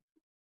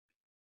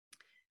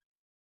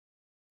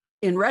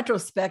in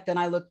retrospect, then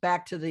I look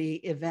back to the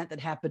event that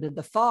happened in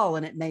the fall,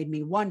 and it made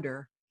me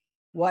wonder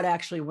what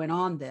actually went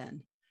on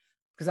then.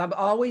 Because I've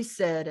always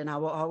said, and I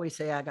will always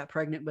say, I got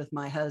pregnant with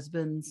my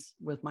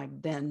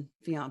then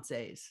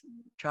fiance's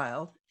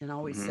child, and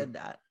always said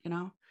that,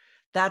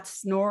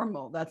 that's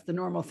normal. That's the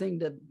normal thing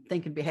to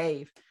think and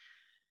behave.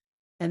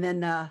 And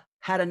then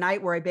had a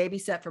night where I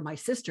babysat for my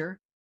sister.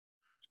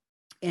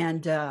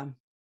 And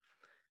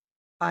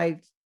I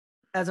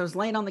as I was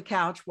laying on the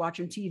couch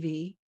watching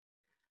TV,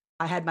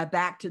 I had my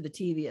back to the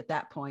TV at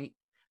that point,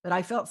 but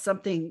I felt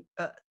something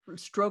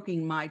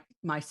stroking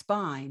my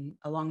spine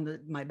along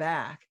my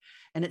back.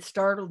 And it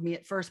startled me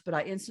at first, but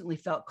I instantly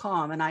felt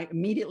calm. And I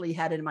immediately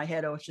had it in my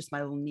head, oh, it's just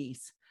my little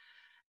niece.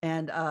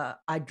 And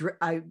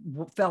I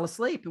fell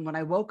asleep. And when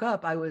I woke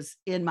up, I was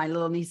in my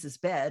little niece's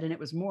bed, and it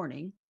was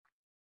morning.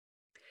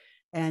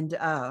 And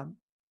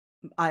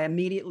I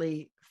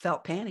immediately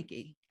felt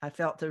panicky. I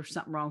felt there was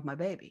something wrong with my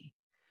baby.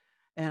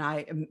 And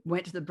I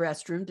went to the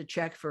restroom to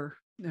check for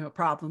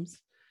problems,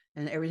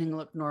 and everything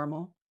looked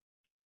normal.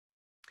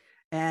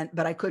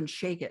 But I couldn't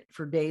shake it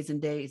for days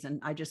and days.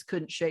 And I just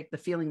couldn't shake the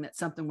feeling that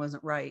something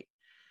wasn't right.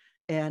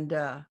 And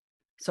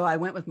so I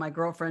went with my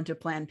girlfriend to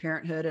Planned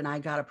Parenthood, and I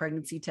got a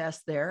pregnancy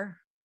test there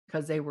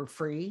because they were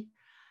free.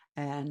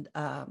 And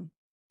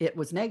it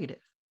was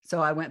negative.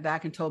 So I went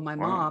back and told my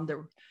mom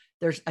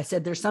I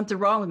said, there's something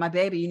wrong with my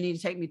baby. You need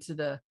to take me to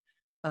the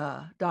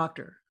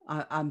doctor.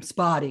 I'm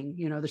spotting,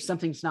 there's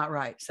something's not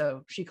right.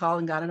 So she called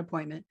and got an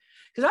appointment,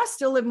 because I was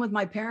still living with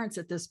my parents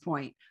at this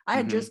point.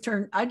 I just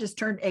turned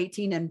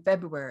 18 in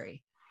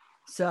February.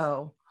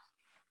 So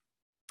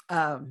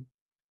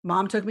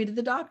mom took me to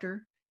the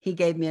doctor. He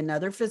gave me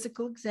another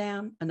physical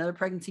exam, another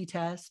pregnancy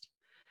test,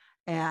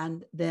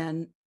 and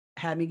then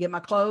had me get my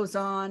clothes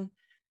on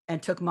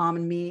and took mom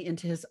and me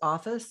into his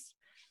office.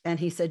 And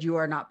he said, "You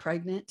are not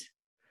pregnant."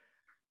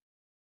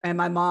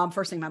 And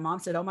first thing my mom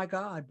said, "Oh my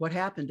God, what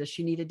happened? Does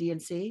she need a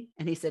DNC?"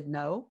 And he said,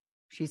 "No,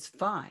 she's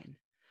fine."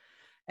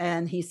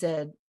 And he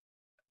said,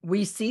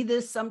 "We see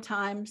this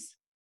sometimes.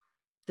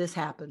 This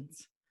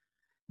happens.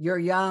 You're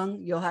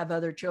young, you'll have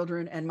other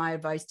children. And my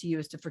advice to you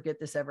is to forget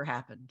this ever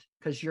happened,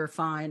 because you're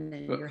fine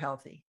and you're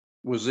healthy."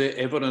 Was there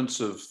evidence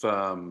of,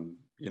 there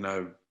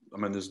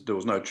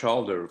was no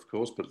child there, of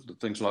course, but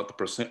things like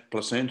the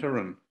placenta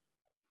and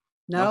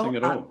nothing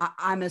at all?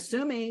 I'm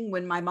assuming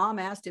when my mom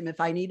asked him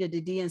if I needed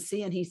a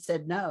DNC and he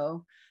said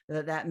no,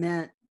 that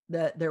meant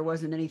that there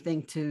wasn't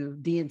anything to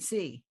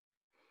DNC.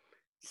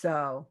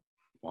 So.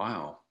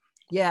 Wow.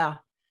 Yeah.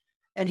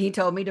 And he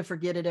told me to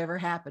forget it ever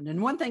happened.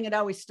 And one thing that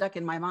always stuck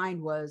in my mind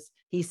was,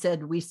 he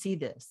said, "We see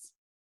this."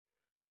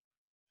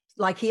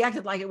 Like, he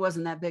acted like it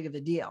wasn't that big of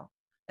a deal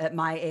at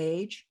my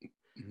age.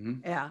 Mm-hmm.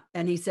 Yeah.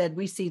 And he said,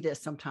 "We see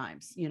this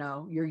sometimes,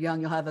 you're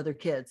young, you'll have other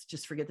kids.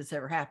 Just forget this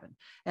ever happened."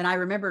 And I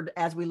remembered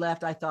as we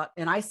left, I thought,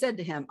 and I said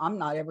to him, "I'm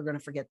not ever going to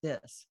forget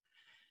this."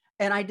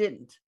 And I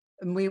didn't.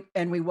 And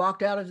we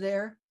walked out of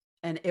there,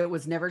 and it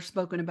was never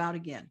spoken about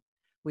again.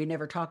 We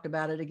never talked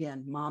about it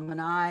again. Mom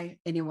and I,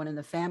 anyone in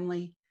the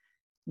family,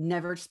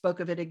 never spoke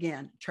of it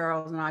again.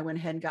 Charles and I went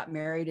ahead and got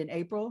married in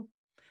April.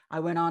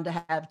 I went on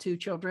to have 2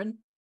 children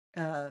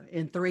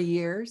in 3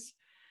 years.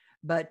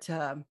 But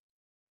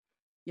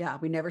yeah,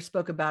 we never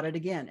spoke about it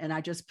again. And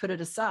I just put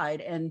it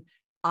aside. And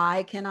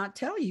I cannot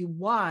tell you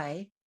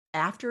why,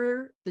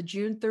 after the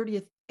June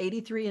 30th,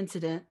 83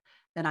 incident,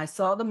 and I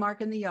saw the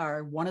mark in the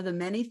yard, one of the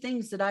many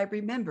things that I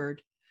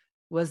remembered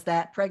was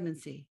that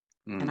pregnancy.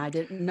 And I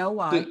didn't know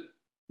why.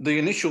 The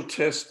initial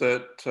test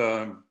that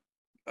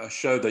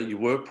showed that you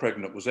were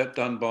pregnant, was that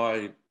done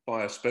by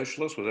a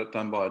specialist? Was that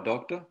done by a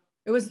doctor?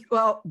 It was,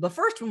 well, the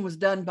first one was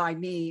done by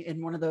me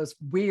in one of those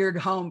weird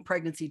home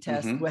pregnancy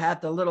tests. Mm-hmm. We have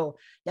you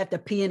have to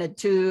pee in a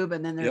tube,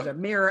 and then there's a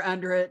mirror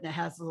under it, and it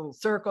has a little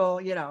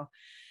circle,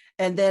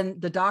 And then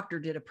the doctor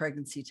did a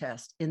pregnancy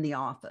test in the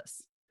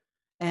office,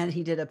 and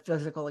he did a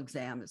physical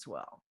exam as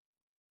well.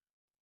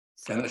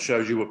 So, and that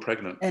shows you were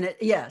pregnant. And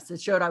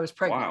it showed I was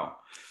pregnant. Wow.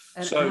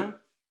 And,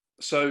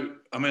 So,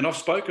 I mean, I've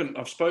spoken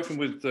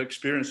with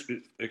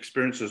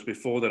experiences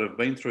before that have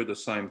been through the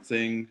same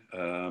thing.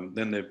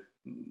 Then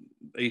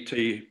ET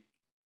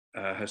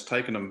has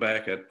taken them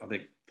back at, I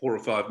think, 4 or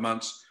 5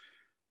 months.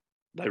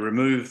 They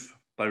remove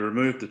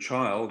the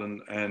child,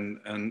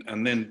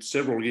 and then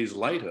several years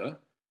later,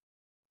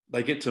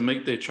 they get to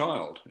meet their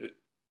child.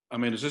 I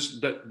mean, is this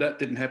that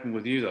didn't happen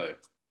with you though?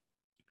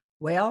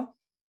 Well,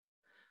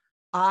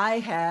 I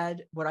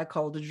had what I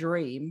called a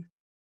dream,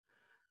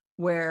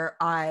 where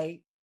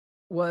I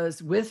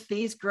was with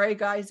these gray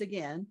guys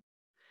again,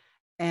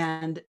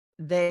 and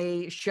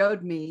they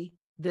showed me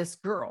this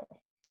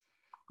girl.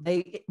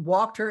 They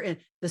walked her in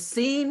the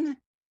scene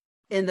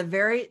in the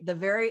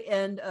very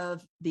end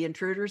of the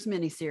Intruders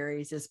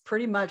miniseries is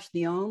pretty much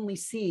the only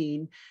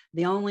scene,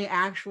 the only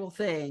actual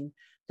thing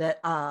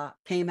that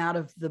came out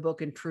of the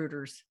book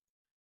Intruders,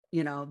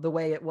 the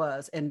way it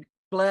was. And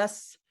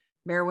bless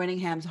Mare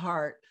Winningham's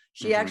heart,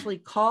 she actually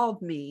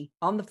called me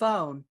on the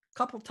phone a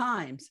couple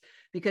times,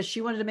 because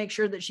she wanted to make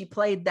sure that she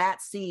played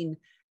that scene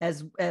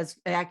as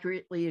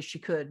accurately as she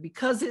could,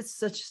 because it's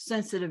such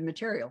sensitive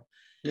material.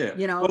 Yeah.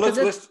 Well, let's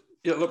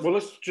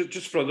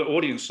just for the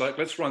audience sake,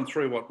 let's run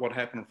through what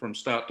happened from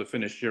start to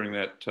finish during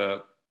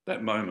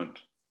that moment.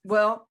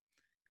 Well,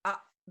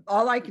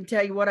 all I can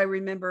tell you, what I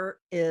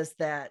remember is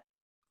that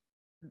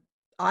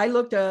I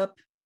looked up.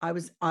 I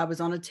was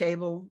on a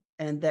table,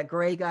 and that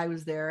gray guy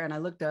was there, and I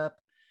looked up,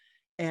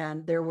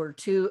 and there were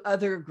 2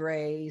 other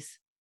grays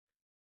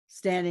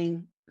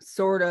standing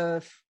sort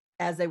of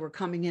as they were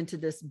coming into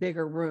this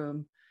bigger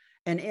room.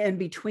 And in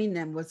between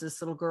them was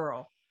this little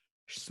girl,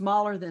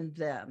 smaller than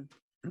them,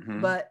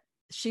 but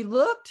she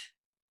looked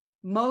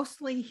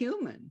mostly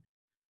human.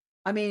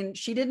 I mean,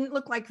 she didn't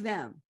look like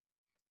them.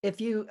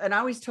 And I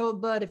always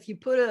told Bud, if you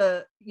put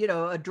a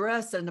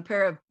dress and a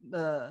pair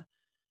of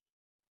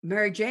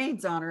Mary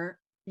Janes on her,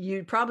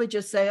 you'd probably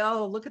just say,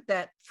 oh, look at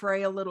that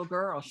frail little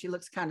girl. She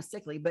looks kind of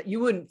sickly, but you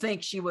wouldn't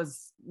think she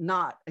was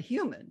not a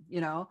human,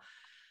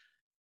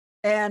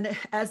 And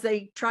as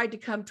they tried to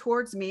come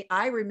towards me,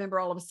 I remember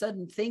all of a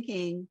sudden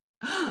thinking,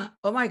 oh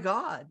my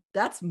God,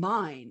 that's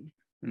mine.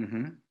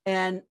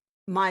 And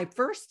my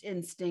first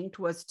instinct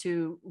was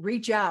to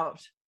reach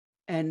out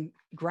and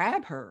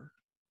grab her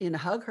and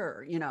hug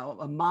her,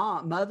 a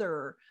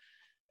mother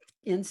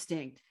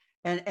instinct.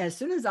 And as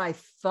soon as I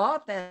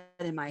thought that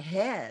in my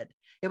head,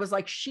 it was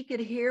like she could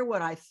hear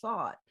what I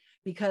thought,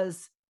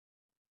 because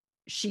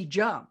she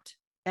jumped.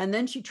 And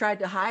then she tried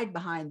to hide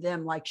behind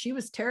them, like she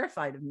was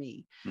terrified of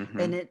me.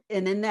 And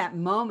in that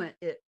moment,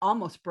 it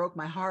almost broke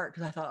my heart,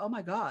 because I thought, oh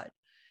my God,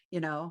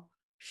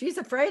 she's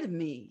afraid of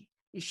me.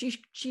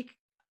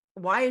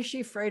 Why is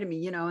she afraid of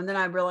me? And then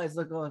I realized,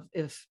 look, well,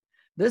 if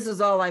this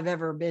is all I've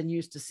ever been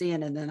used to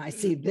seeing, and then I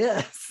see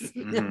this,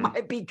 it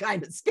might be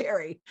kind of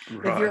scary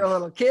if you're a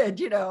little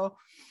kid,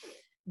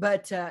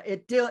 but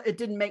it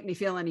didn't make me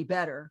feel any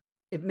better.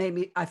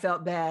 I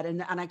felt bad.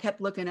 And I kept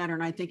looking at her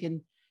and I'm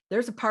thinking,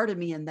 there's a part of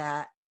me in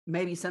that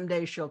maybe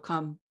someday she'll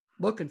come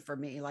looking for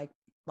me, like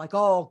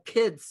all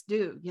kids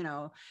do,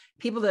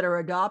 people that are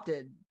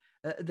adopted,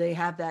 they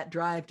have that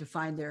drive to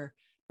find their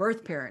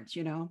birth parents,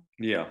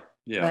 Yeah.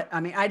 But I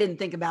mean, I didn't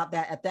think about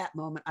that at that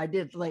moment. I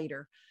did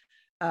later.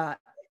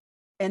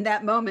 In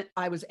that moment,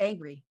 I was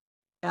angry.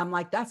 And I'm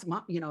like, that's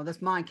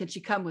mine. Can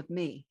she come with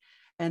me?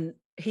 And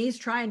he's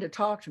trying to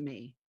talk to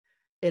me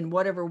in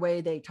whatever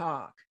way they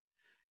talk.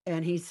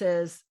 And he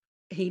says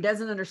he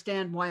doesn't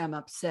understand why I'm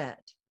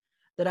upset,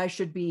 that I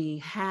should be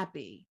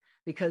happy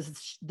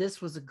because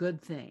this was a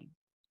good thing.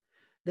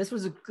 This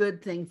was a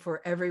good thing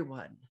for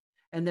everyone,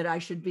 and that I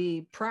should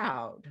be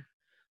proud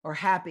or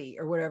happy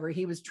or whatever.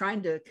 He was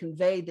trying to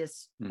convey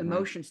this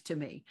emotions to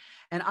me.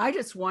 And I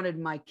just wanted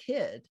my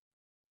kid.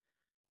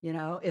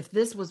 If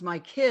this was my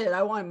kid,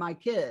 I wanted my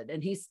kid.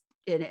 And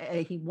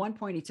one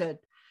point he said,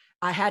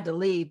 I had to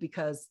leave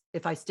because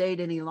if I stayed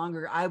any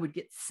longer, I would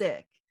get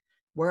sick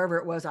wherever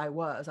it was.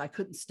 I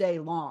couldn't stay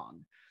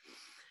long.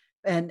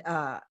 And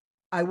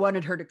I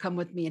wanted her to come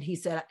with me. And he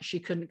said she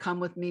couldn't come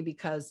with me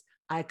because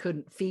I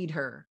couldn't feed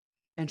her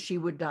and she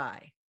would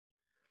die.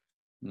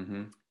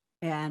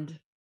 And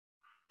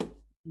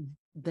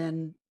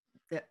then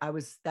that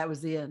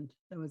was the end.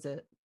 That was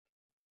it.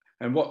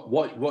 And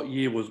what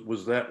year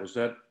was that? Was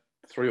that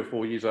 3 or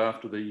 4 years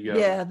after the?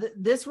 Yeah,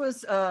 this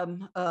was.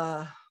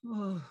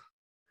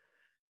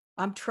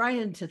 I'm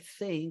trying to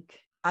think.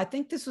 I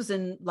think this was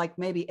in like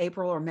maybe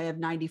April or May of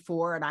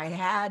 '94, and I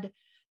had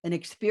an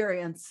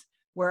experience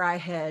where I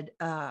had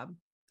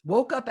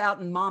woke up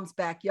out in Mom's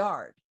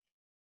backyard.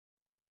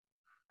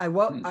 I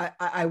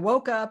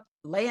woke up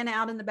laying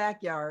out in the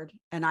backyard,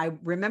 and I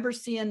remember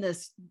seeing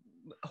this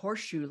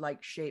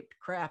horseshoe-like shaped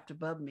craft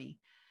above me.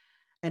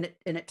 And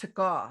it took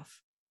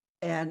off.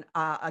 And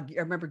I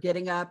remember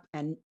getting up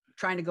and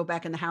trying to go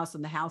back in the house,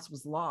 and the house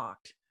was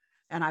locked.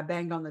 And I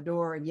banged on the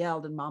door and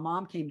yelled, and my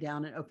mom came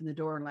down and opened the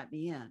door and let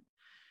me in.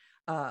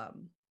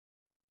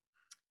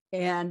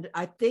 And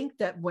I think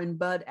that when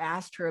Bud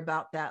asked her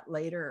about that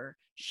later,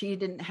 she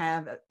didn't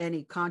have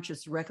any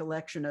conscious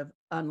recollection of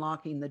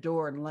unlocking the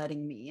door and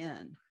letting me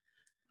in.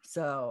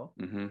 So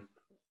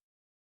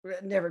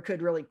never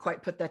could really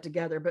quite put that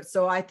together. But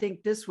so I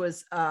think this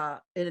was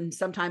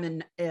sometime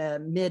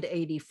in mid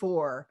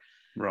 '84.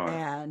 Right.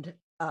 And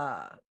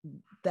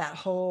that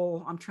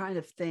whole, I'm trying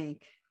to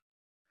think.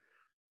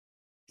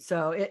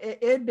 So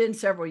it had been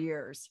several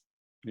years.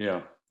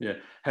 Yeah.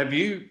 Have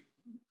you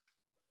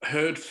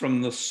heard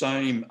from the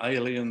same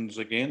aliens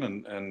again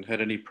and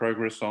had any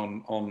progress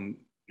on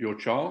your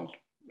child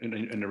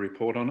in a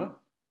report on it?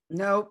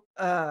 Nope.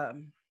 I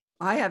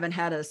haven't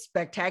had a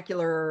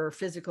spectacular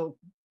physical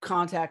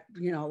contact,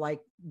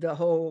 like the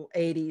whole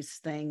 80s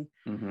thing.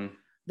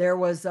 There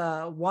was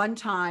one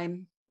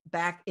time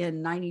back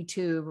in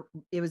 '92,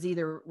 it was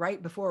either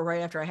right before or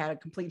right after I had a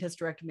complete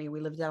hysterectomy.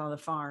 We lived down on the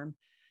farm,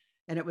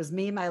 and it was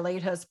me, my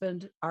late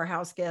husband, our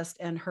house guest,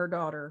 and her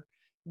daughter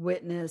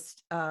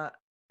witnessed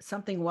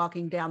something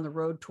walking down the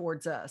road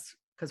towards us,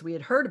 because we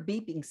had heard a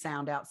beeping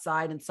sound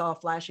outside and saw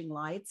flashing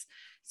lights.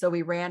 So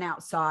we ran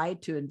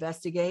outside to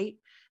investigate,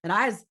 and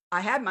I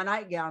had my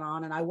nightgown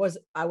on, and I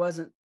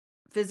wasn't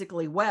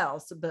physically well.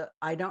 So, but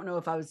I don't know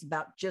if I was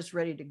about just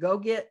ready to go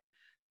get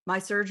my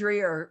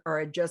surgery or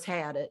I just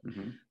had it.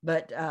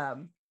 But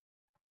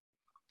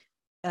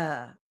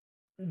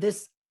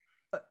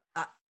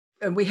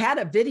and we had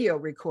a video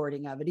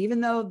recording of it, even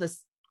though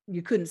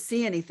you couldn't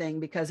see anything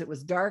because it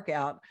was dark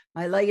out.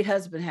 My late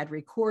husband had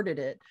recorded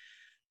it.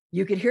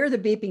 You could hear the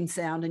beeping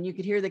sound, and you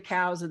could hear the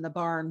cows in the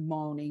barn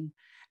moaning.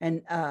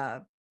 And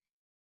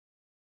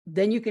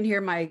then you can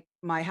hear my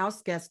my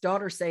house guest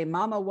daughter say,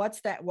 "Mama,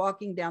 what's that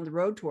walking down the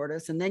road toward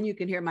us?" And then you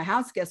can hear my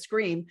house guest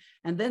scream,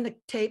 and then the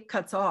tape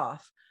cuts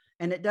off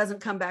and it doesn't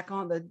come back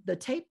on. The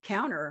tape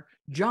counter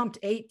jumped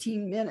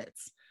 18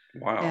 minutes.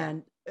 Wow.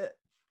 And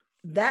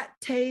that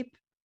tape,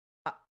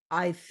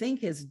 I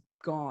think, is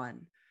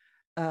gone.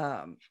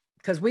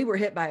 Because we were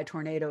hit by a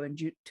tornado in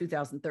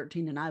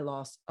 2013, and I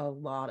lost a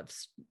lot of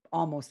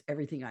almost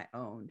everything I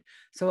owned.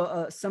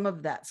 So some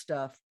of that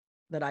stuff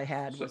that I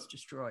had was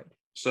destroyed.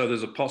 So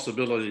there's a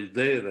possibility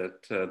there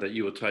that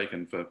you were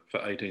taken for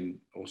 18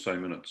 or so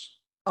minutes.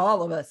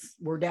 All of us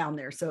were down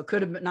there, so it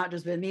could have not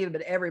just been me,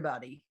 but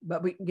everybody.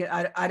 But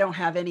I don't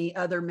have any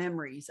other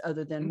memories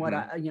other than what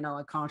I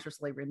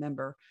consciously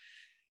remember,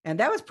 and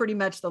that was pretty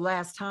much the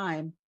last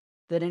time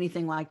that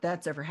anything like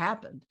that's ever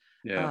happened.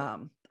 Yeah.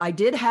 I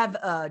did have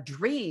a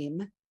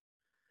dream,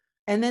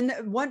 and then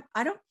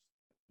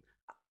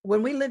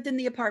when we lived in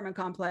the apartment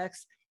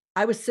complex,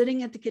 I was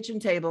sitting at the kitchen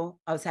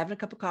table. I was having a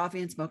cup of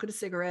coffee and smoking a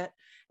cigarette,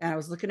 and I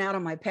was looking out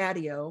on my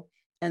patio,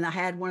 and I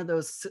had one of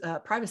those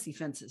privacy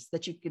fences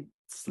that you could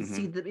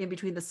see in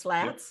between the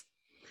slats.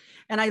 Yep.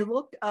 And I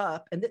looked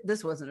up, and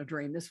this wasn't a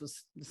dream. This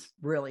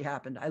really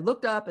happened. I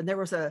looked up, and there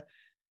was a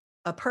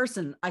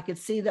person. I could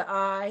see the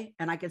eye,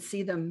 and I could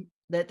see them,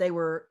 that they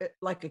were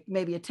like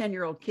maybe a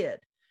 10-year-old kid.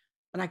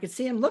 And I could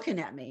see him looking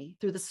at me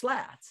through the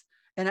slats.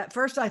 And at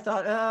first I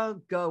thought,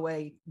 "Oh, go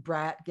away,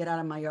 brat, get out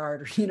of my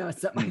yard," or,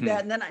 something like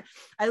that. And then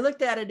I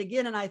looked at it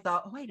again, and I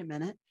thought, oh, wait a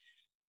minute.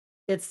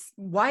 It's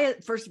why,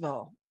 first of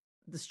all,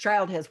 this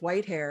child has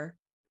white hair.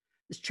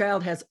 This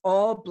child has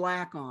all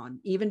black on,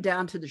 even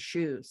down to the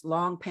shoes,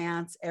 long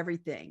pants,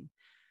 everything.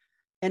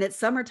 And it's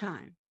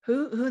summertime.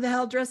 Who the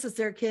hell dresses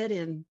their kid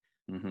in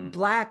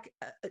black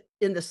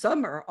in the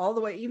summer, all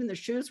the way, even the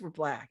shoes were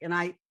black. And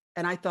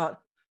I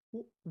thought,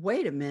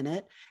 wait a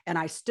minute. And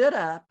I stood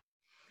up,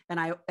 and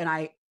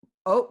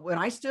when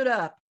I stood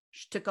up,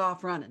 she took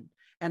off running,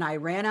 and I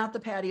ran out the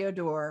patio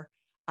door.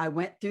 I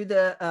went through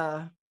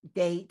the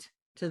gate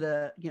to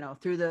the,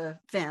 through the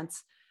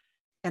fence,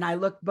 and I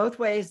looked both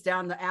ways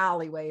down the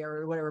alleyway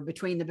or whatever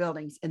between the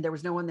buildings, and there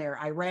was no one there.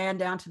 I ran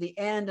down to the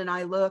end, and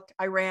I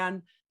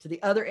ran to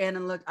the other end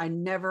and looked. I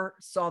never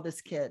saw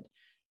this kid.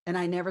 And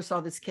I never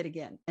saw this kid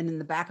again. And in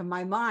the back of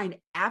my mind,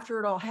 after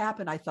it all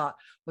happened, I thought,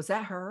 was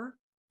that her?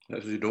 That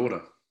was your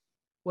daughter.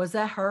 Was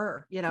that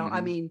her?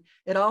 I mean,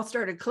 it all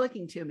started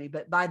clicking to me,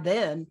 but by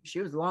then she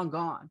was long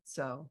gone.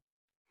 So.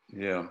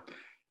 Yeah.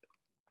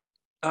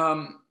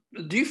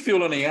 Do you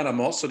feel any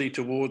animosity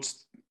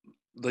towards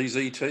these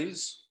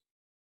ETs?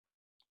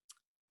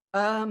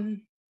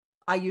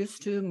 I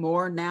used to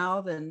more now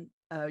than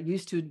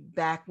used to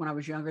back when I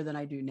was younger than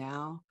I do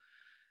now.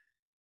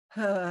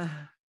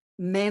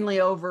 Mainly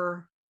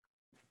over,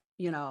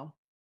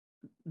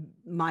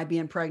 my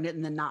being pregnant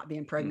and then not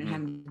being pregnant,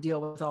 having to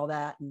deal with all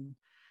that. And,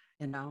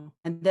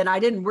 and then I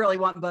didn't really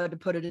want Bud to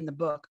put it in the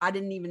book. I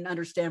didn't even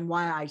understand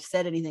why I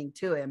said anything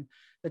to him.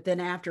 But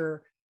then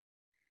after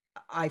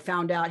I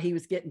found out he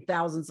was getting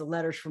thousands of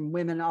letters from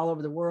women all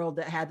over the world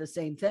that had the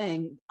same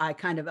thing, I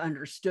kind of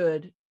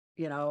understood,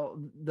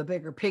 the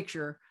bigger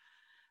picture.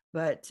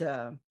 But,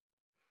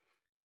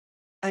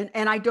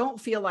 and I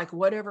don't feel like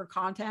whatever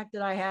contact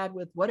that I had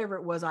with whatever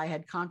it was I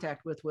had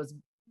contact with was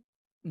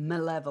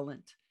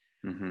malevolent.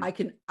 I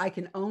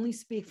can only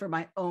speak for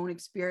my own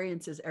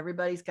experiences.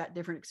 Everybody's got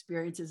different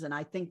experiences. And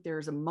I think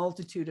there's a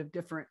multitude of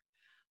different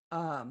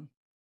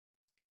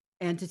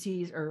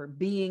entities or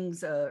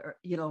beings,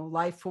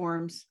 life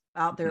forms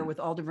out there with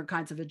all different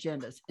kinds of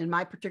agendas. In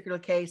my particular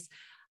case,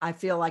 I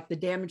feel like the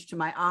damage to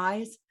my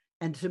eyes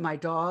and to my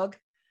dog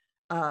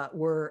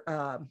were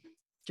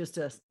just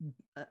a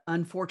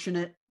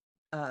unfortunate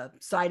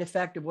side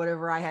effect of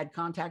whatever I had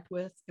contact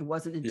with. It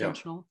wasn't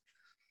intentional.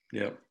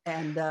 Yeah.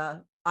 And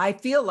I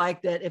feel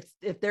like that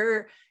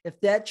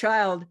if that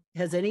child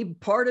has any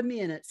part of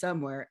me in it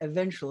somewhere,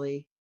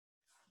 eventually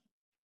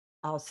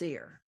I'll see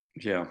her.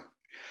 Yeah.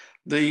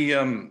 The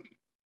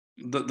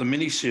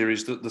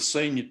miniseries, the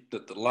scene,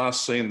 the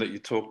last scene that you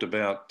talked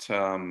about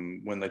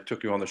when they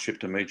took you on the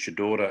ship to meet your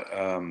daughter,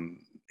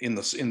 in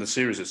the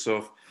series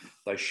itself,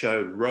 they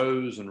showed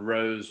rows and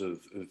rows of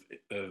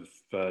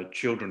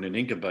children in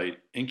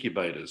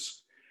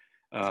incubators.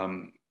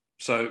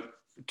 So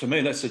to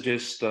me, that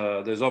suggests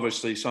there's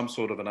obviously some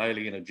sort of an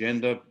alien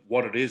agenda.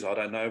 What it is, I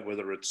don't know.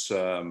 Whether it's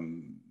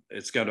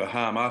going to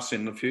harm us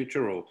in the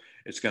future or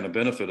it's going to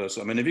benefit us.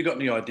 I mean, have you got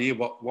any idea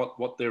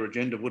what their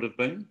agenda would have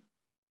been?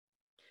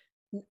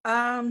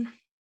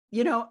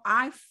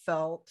 I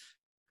felt,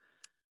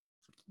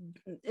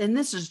 and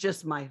this is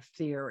just my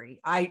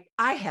theory, I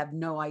have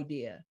no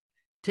idea.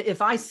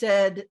 If I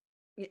said,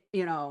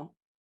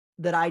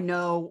 that I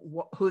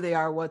know who they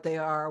are, what they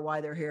are, why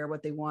they're here,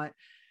 what they want,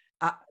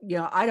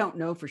 I don't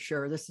know for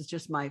sure. This is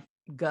just my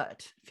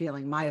gut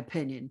feeling, my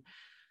opinion.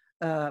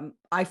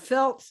 I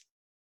felt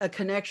a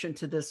connection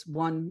to this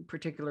one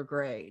particular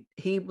grade.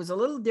 He was a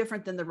little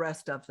different than the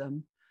rest of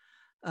them.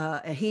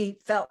 And he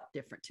felt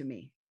different to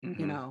me,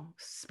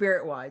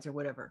 spirit wise or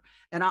whatever.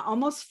 And I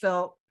almost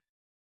felt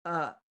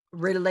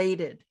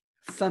related,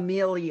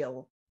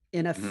 familial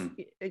in a,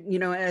 you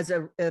know, as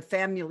a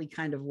family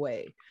kind of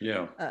way.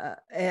 Yeah.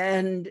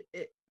 And,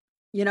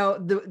 you know,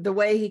 the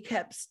way he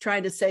kept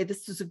trying to say,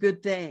 this is a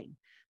good thing.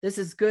 This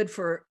is good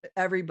for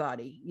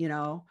everybody. You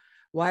know,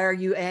 why are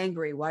you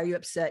angry? Why are you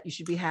upset? You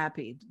should be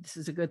happy. This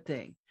is a good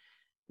thing.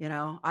 You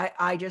know,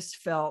 I just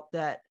felt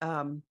that,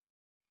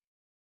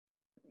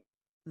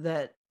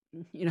 that,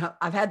 you know,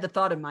 I've had the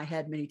thought in my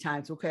head many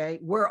times, okay,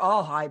 we're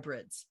all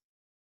hybrids.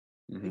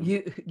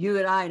 You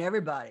and I and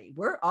everybody,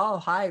 we're all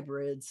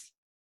hybrids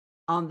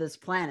on this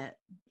planet.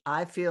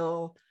 I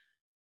feel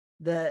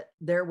that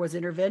there was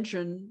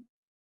intervention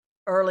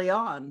early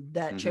on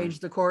that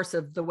changed the course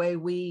of the way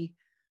we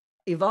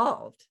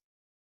evolved.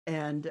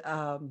 And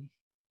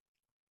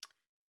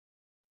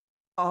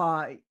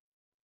I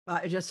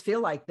just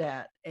feel like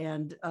that.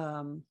 And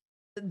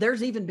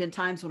there's even been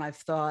times when I've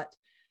thought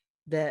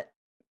that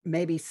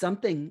maybe some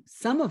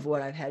of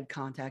what I've had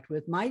contact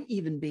with might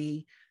even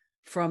be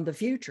from the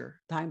future,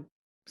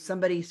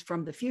 somebody's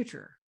from the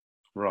future.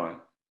 Right.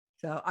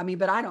 So, I mean,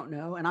 but I don't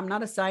know. And I'm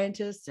not a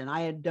scientist and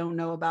I don't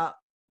know about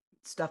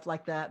stuff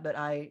like that, but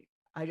I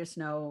just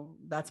know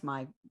that's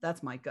my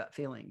gut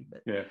feeling.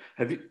 But yeah.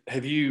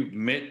 Have you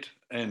met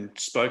and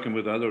spoken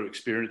with other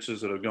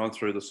experiences that have gone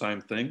through the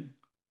same thing?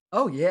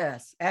 Oh,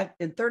 yes.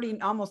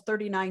 In almost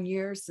 39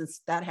 years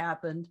since that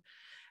happened.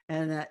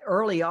 And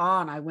early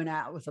on, I went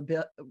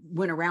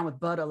around with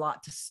Bud a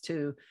lot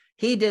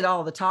he did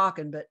all the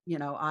talking, but you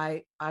know,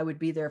 I would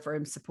be there for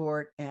him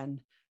support. And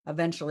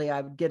eventually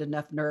I would get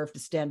enough nerve to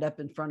stand up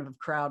in front of a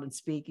crowd and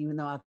speak, even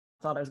though I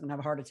thought I was going to have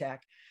a heart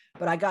attack.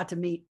 But I got to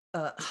meet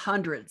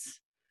hundreds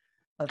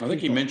of people. I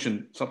think he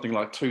mentioned something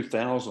like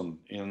 2,000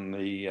 in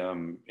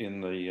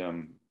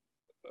the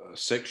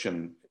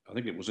section. I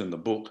think it was in the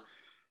book.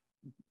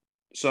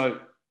 So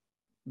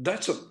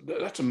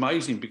that's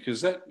amazing,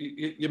 because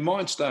your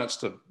mind starts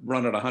to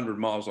run at 100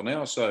 miles an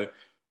hour. So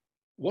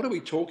what are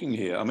we talking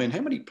here? I mean, how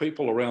many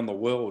people around the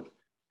world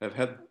have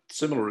had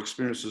similar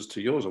experiences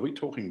to yours? Are we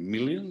talking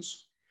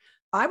millions?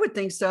 I would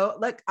think so.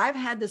 Look, I've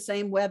had the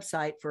same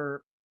website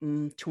for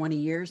 20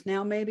 years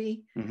now,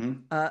 maybe,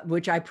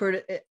 which I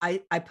put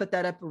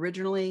that up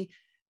originally.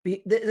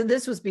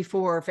 This was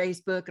before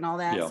Facebook and all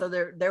that. Yeah. So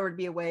there would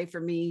be a way for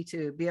me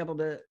to be able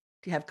to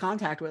have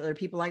contact with other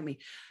people like me.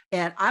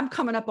 And I'm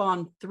coming up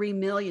on 3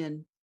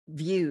 million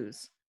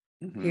views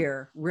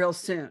here real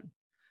soon.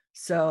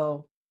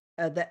 So,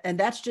 and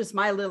that's just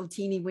my little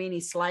teeny weeny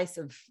slice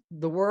of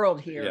the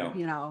world here,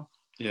 you know?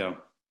 Yeah.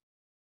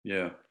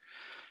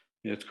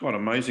 It's quite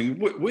amazing.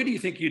 Where do you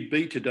think you'd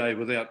be today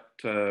without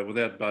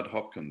Bud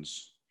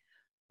Hopkins?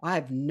 I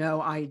have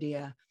no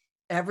idea.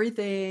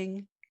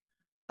 Everything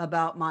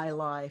about my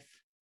life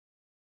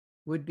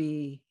would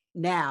be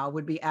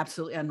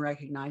absolutely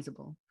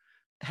unrecognizable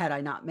had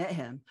I not met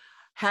him,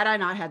 had I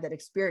not had that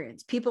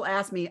experience. People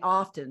ask me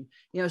often,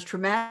 you know, as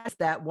traumatic as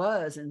that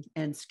was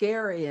and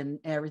scary and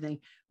everything,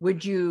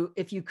 would you,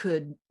 if you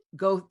could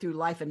go through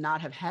life and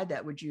not have had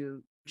that, would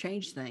you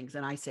change things?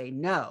 And I say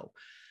no.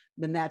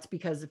 Then that's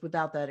because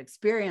without that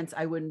experience,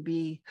 I wouldn't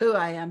be who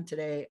I am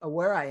today or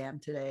where I am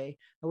today.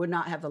 I would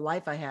not have the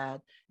life I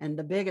had. And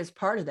the biggest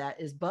part of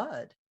that is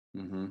Bud.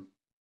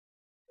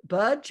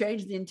 Bud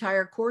changed the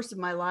entire course of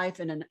my life.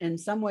 And in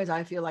some ways,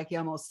 I feel like he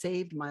almost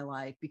saved my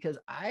life, because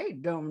I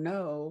don't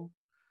know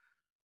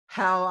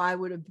how I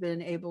would have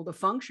been able to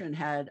function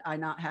had I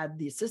not had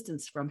the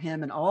assistance from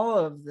him and all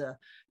of the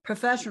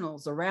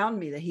professionals around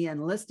me that he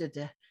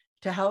enlisted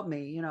to help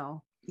me, you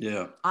know.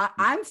 Yeah.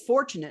 I'm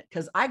fortunate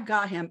because I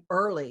got him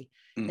early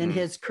in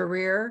his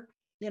career.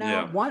 You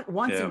know,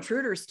 once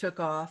Intruders took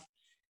off,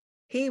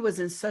 he was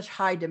in such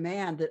high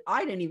demand that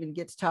I didn't even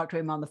get to talk to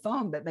him on the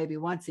phone, but maybe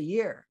once a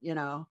year, you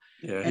know.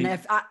 Yeah, and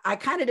if I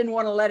kind of didn't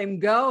want to let him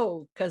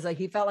go because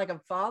he felt like a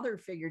father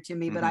figure to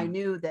me, but I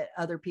knew that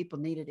other people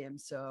needed him.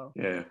 So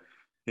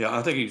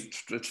I think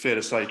it's fair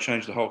to say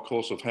changed the whole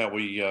course of how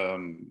we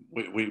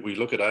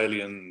look at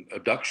alien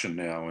abduction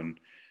now. And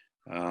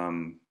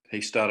he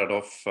started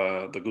off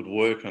the good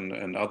work,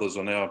 and others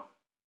are now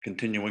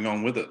continuing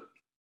on with it.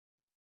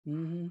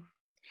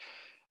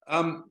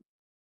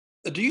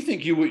 Do you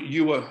think you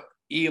were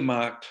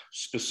earmarked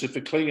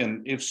specifically,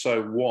 and if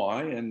so,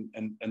 why? And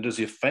does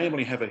your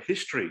family have a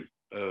history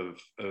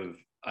of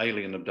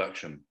alien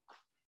abduction?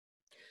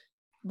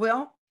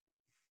 Well,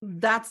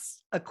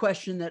 that's a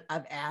question that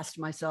I've asked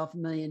myself a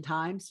million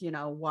times. You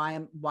know, why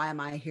am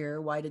I here?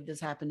 Why did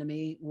this happen to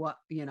me? What,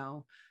 you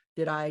know,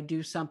 did I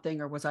do something,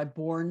 or was I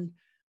born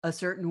a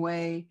certain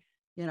way?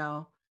 You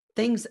know,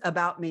 things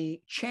about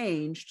me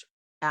changed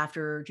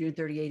after June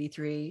 30,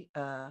 83.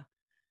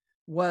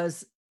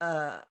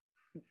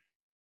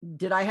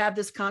 Did I have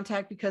this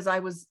contact because I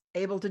was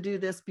able to do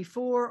this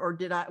before, or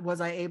was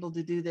I able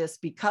to do this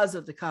because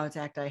of the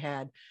contact I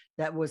had?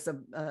 That was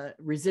a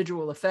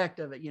residual effect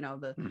of it, you know,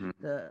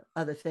 the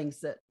other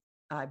things that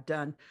I've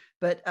done.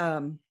 But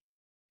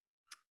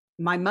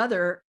my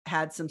mother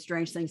had some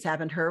strange things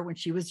happen to her when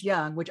she was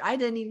young, which I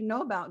didn't even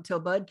know about until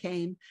Bud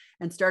came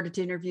and started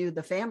to interview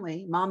the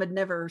family. Mom had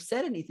never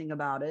said anything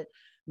about it.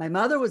 My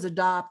mother was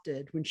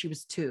adopted when she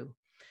was 2.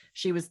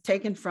 She was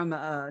taken from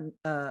an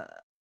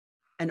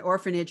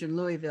orphanage in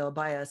Louisville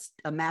by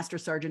a master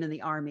sergeant in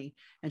the Army,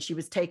 and she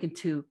was taken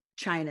to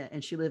China,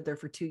 and she lived there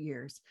for 2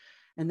 years.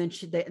 And then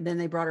then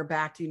they brought her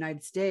back to the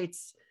United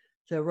States,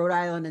 to Rhode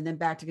Island, and then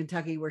back to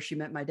Kentucky, where she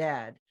met my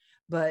dad.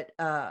 But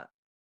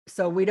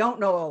so we don't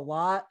know a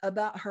lot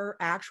about her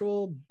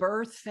actual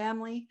birth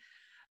family,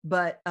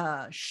 but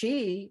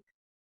she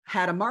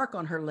had a mark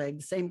on her leg,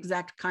 the same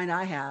exact kind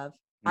I have.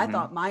 I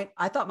thought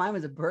mine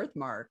was a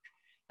birthmark,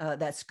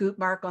 that scoop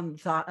mark on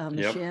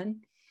the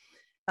shin.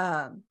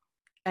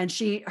 And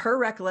her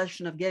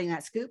recollection of getting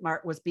that scoop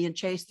mark was being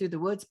chased through the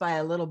woods by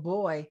a little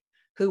boy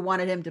who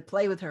wanted him to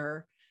play with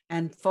her,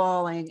 and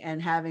falling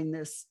and having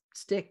this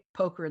stick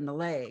poke her in the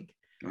leg.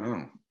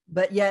 Oh.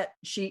 But yet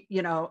she,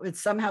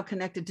 it's somehow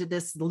connected to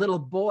this little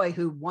boy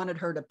who wanted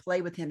her to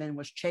play with him and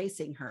was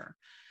chasing her.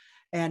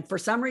 And for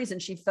some reason,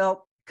 she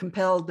felt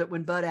compelled that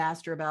when Bud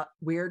asked her about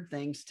weird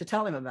things, to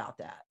tell him about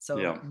that.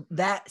 So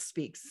that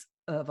speaks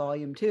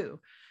volume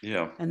too.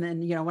 Yeah. And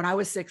then, when I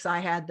was 6, I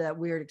had that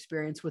weird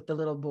experience with the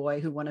little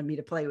boy who wanted me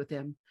to play with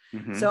him.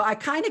 Mm-hmm. So I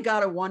kind of got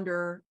to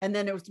wonder. And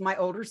then it was my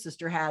older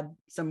sister had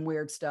some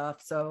weird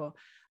stuff. So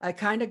I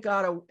kind of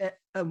got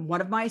one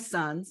of my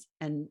sons,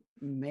 and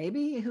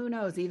maybe, who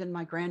knows, even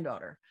my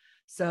granddaughter.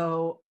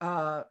 So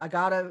I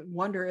got to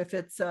wonder if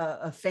it's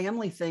a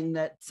family thing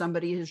that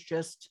somebody is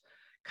just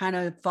kind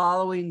of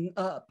following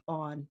up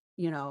on,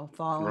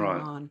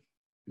 on.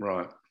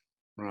 Right.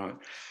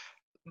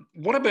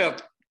 What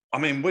about,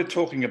 we're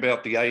talking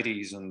about the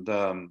 80s, and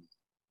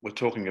we're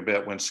talking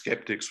about when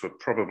skeptics were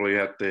probably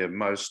at their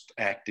most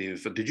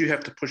active. Did you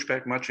have to push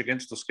back much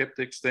against the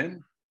skeptics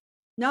then?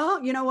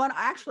 No, you know what?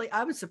 Actually,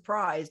 I was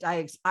surprised.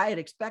 I had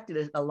expected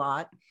it a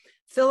lot.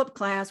 Philip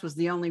Klass was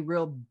the only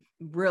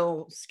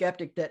real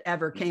skeptic that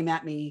ever came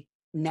at me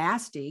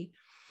nasty.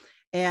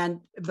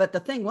 But the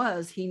thing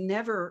was, he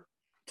never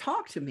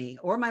talked to me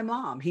or my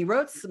mom. He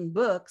wrote some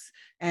books,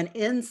 and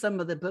in some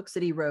of the books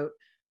that he wrote,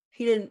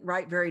 he didn't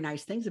write very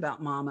nice things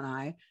about Mom and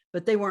I,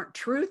 but they weren't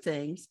true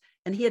things.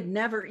 And he had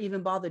never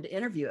even bothered to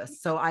interview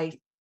us. So I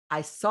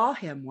saw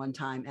him one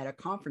time at a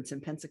conference in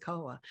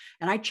Pensacola,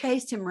 and I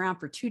chased him around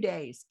for 2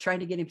 days trying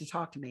to get him to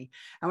talk to me.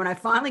 And when I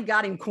finally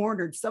got him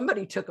cornered,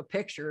 somebody took a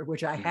picture,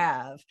 which I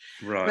have.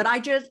 Right. But I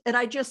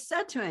just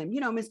said to him,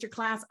 Mr.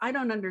 Klass, I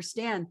don't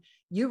understand.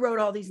 You wrote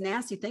all these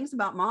nasty things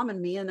about Mom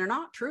and me, and they're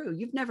not true.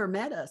 You've never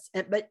met us.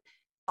 But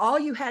all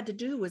you had to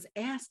do was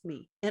ask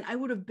me, and I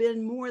would have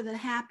been more than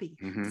happy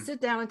to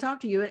sit down and talk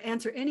to you and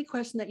answer any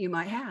question that you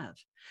might have.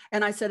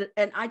 And I said,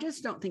 and I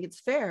just don't think it's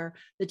fair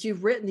that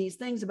you've written these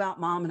things about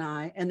Mom and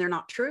I, and they're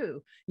not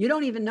true. You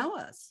don't even know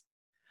us.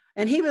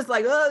 And he was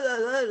like,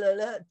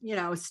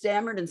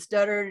 stammered and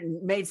stuttered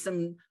and made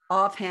some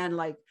offhand,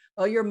 like,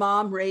 oh, your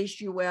mom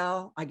raised you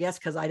well, I guess,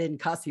 because I didn't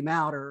cuss him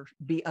out or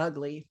be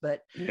ugly.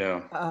 But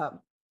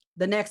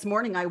the next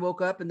morning I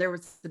woke up, and there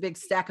was the big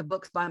stack of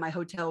books by my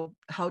hotel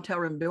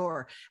room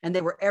door. And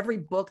they were every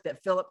book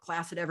that Philip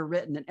Klass had ever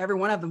written. And every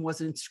one of them was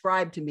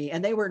inscribed to me.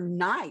 And they were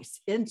nice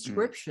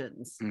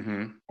inscriptions.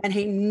 Mm-hmm. And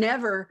he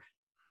never,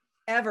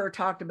 ever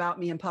talked about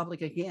me in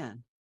public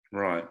again.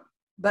 Right.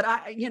 But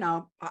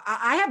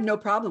I have no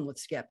problem with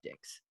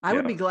skeptics. I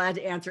would be glad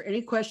to answer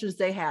any questions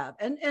they have.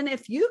 And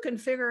if you can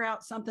figure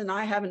out something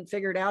I haven't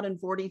figured out in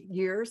 40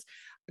 years,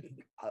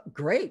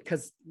 great,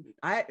 because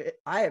I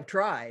have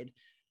tried.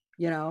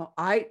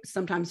 I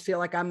sometimes feel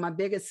like I'm my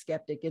biggest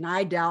skeptic, and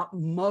I doubt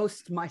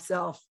most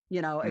myself,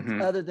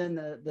 other than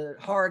the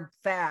hard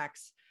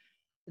facts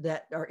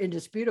that are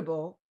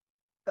indisputable.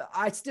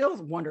 I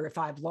still wonder if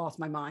I've lost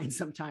my mind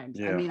sometimes.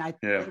 I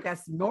think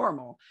that's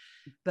normal,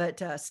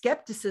 but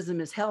skepticism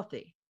is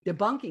healthy.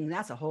 Debunking,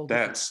 that's a whole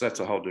different. That's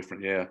a whole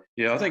different.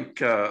 I think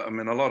a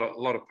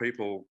lot of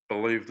people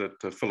believe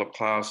that Philip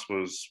Klass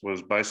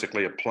was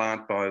basically a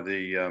plant by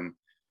the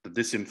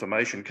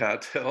disinformation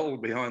cartel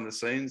behind the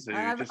scenes.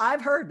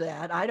 I've heard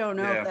that. I don't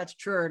know if that's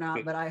true or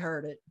not, but I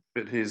heard it.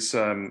 But his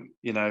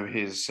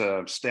his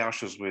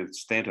stoushes with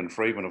Stanton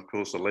Friedman, of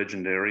course, are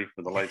legendary,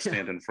 with the late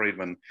Stanton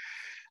Friedman.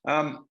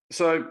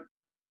 So a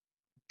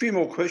few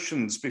more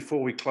questions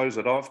before we close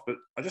it off, but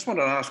I just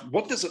wanted to ask,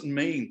 what does it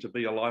mean to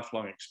be a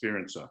lifelong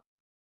experiencer?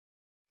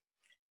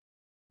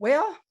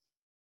 Well,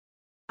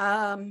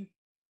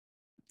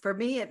 for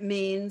me, it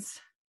means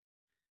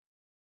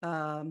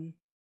I'm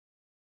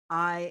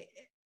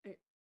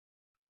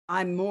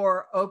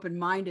more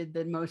open-minded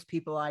than most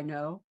people I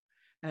know,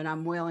 and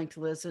I'm willing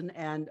to listen.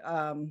 And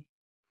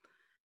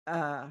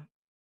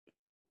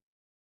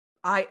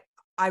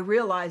I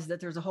realize that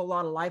there's a whole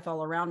lot of life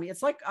all around me.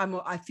 It's like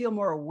I feel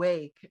more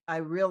awake. I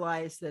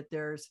realize that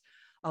there's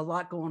a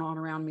lot going on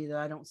around me that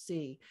I don't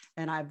see,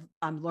 and I've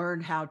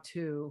learned how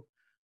to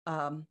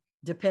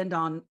depend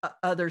on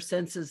other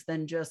senses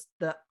than just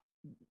the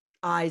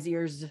eyes,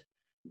 ears,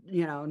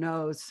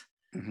 nose.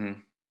 Mm-hmm.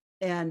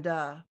 And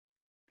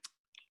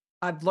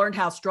I've learned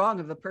how strong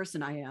of a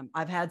person I am.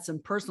 I've had some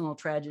personal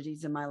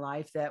tragedies in my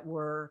life that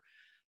were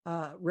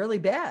really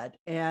bad,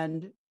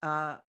 and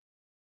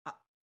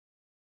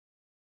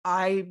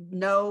I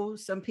know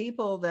some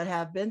people that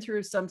have been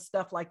through some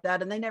stuff like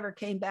that, and they never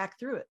came back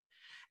through it.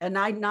 And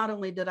I not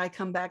only did I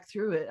come back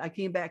through it, I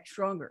came back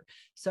stronger.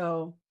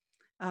 So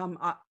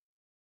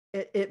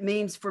it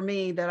means for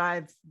me that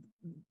I've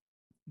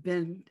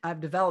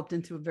developed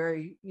into a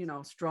very,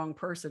 strong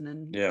person,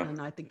 and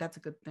I think that's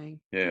a good thing.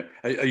 Yeah.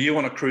 Are you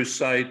on a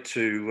crusade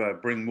to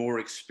bring more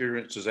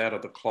experiences out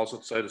of the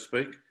closet, so to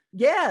speak?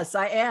 Yes,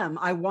 I am.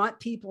 I want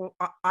people.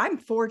 I'm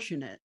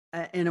fortunate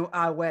in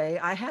a way.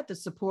 I had the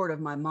support of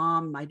my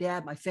mom, my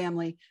dad, my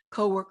family,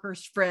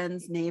 coworkers,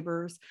 friends,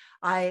 neighbors.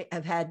 I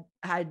have had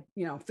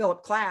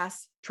Philip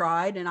Klass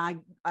tried, and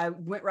I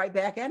went right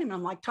back at him.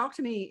 I'm like, talk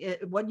to me.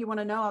 What do you want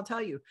to know? I'll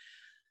tell you.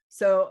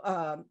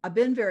 So I've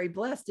been very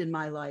blessed in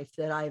my life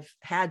that I've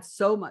had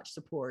so much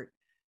support,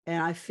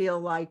 and I feel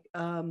like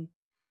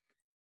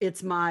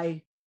it's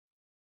my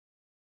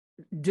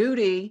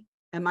duty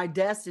and my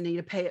destiny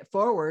to pay it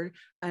forward.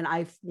 And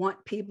I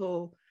want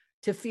people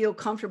to feel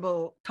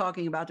comfortable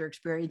talking about their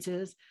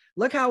experiences.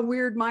 Look how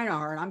weird mine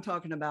are, and I'm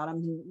talking about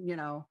them.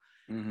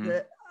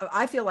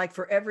 I feel like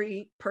for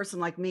every person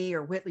like me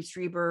or Whitley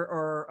Strieber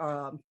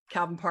or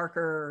Calvin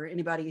Parker or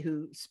anybody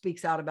who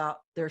speaks out about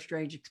their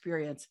strange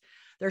experience,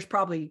 there's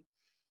probably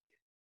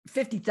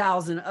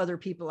 50,000 other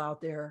people out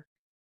there.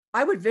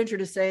 I would venture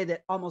to say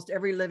that almost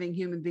every living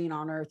human being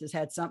on earth has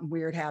had something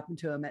weird happen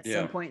to them at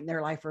some point in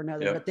their life or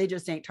another, but they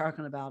just ain't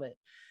talking about it.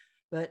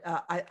 But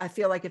I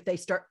feel like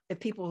if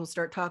people will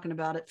start talking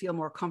about it, feel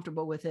more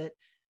comfortable with it,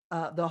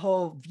 the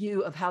whole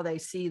view of how they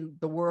see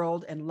the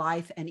world and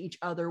life and each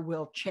other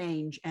will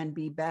change and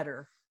be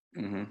better.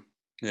 Mm-hmm.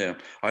 Yeah.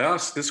 I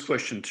asked this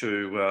question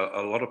to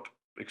a lot of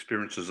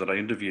experiences that I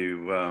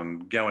interview,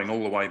 going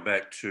all the way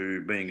back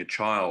to being a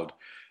child.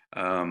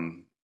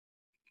 And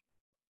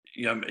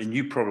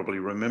you probably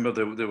remember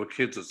there were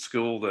kids at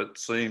school that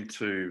seemed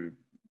to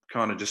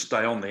kind of just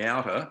stay on the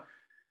outer.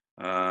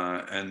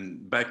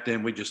 And back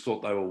then we just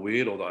thought they were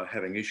weird or they were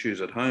having issues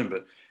at home.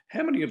 But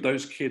how many of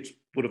those kids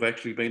would have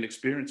actually been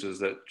experiences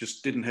that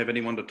just didn't have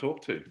anyone to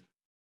talk to?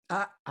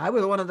 I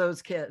was one of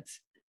those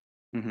kids.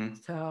 Mm-hmm.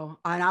 So,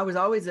 and I was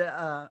always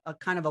a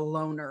kind of a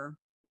loner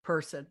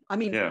person. I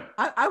mean, yeah.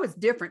 I was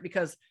different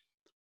because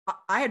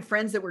I had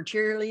friends that were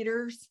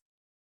cheerleaders.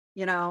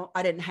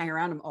 I didn't hang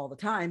around them all the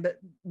time, but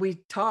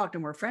we talked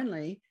and were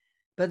friendly.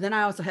 But then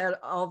I also had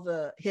all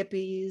the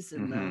hippies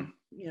and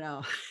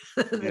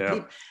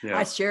people.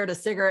 I shared a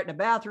cigarette in a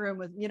bathroom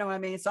with, what I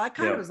mean? So I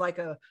kind of was like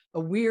a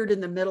weird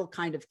in the middle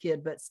kind of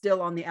kid, but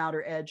still on the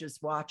outer edges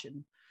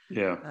watching.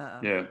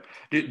 Do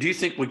you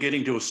think we're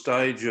getting to a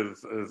stage of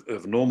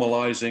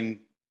normalizing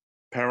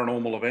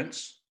paranormal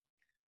events?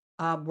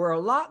 We're a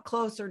lot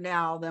closer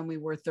now than we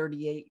were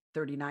 38,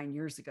 39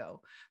 years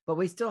ago, but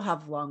we still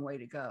have a long way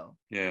to go.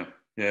 Yeah.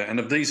 And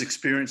have these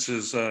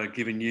experiences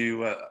given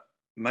you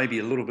maybe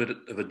a little bit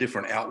of a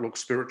different outlook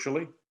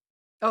spiritually?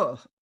 Oh,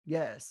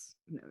 yes.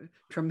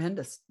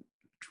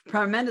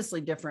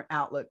 Tremendously different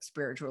outlook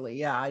spiritually.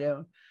 Yeah, I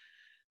don't.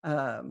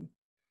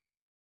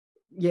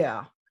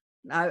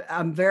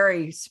 I'm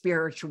very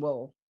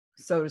spiritual,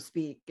 so to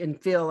speak, and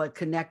feel a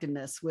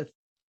connectedness with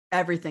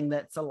everything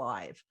that's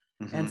alive.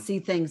 Mm-hmm. And see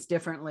things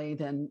differently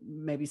than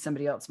maybe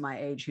somebody else my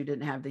age who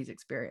didn't have these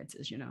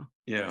experiences,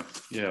 Yeah.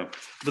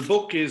 The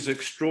book is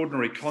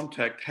Extraordinary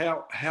Contact.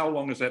 How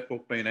long has that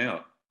book been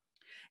out?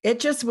 It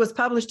just was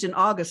published in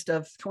August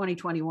of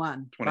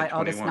 2021. By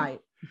August Night.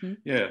 Mm-hmm.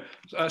 Yeah.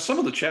 Some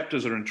of the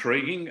chapters are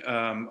intriguing.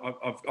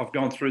 I've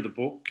gone through the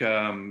book.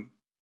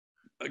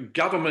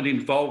 Government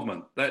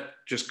involvement, that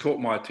just caught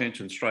my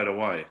attention straight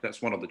away.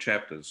 That's one of the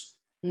chapters.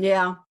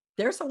 Yeah.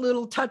 There's a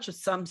little touch of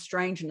some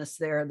strangeness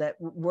there that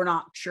we're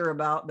not sure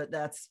about, but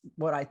that's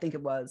what I think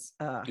it was.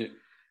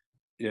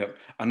 Yeah.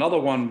 Another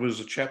one was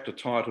a chapter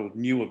titled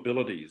New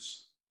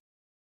Abilities.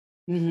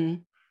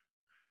 Mm-hmm.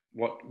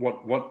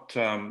 What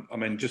I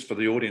mean, just for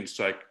the audience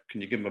sake,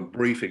 can you give them a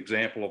brief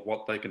example of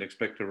what they can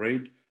expect to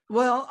read?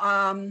 Well,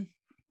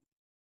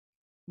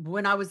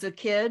 when I was a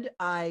kid,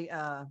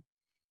 I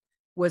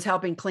was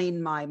helping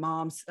clean my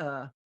mom's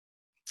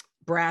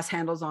brass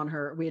handles on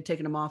her. We had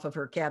taken them off of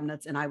her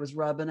cabinets, and I was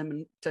rubbing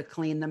them to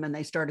clean them, and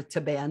they started to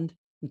bend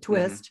and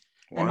twist.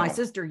 Mm-hmm. Wow. And my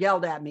sister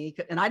yelled at me,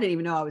 and I didn't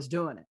even know I was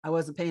doing it. I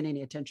wasn't paying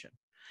any attention.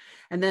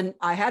 And then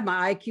I had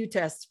my IQ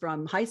tests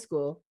from high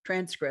school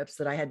transcripts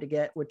that I had to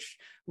get, which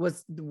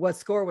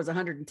score was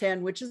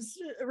 110, which is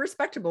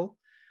respectable.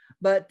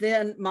 But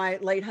then my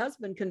late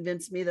husband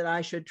convinced me that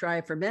I should try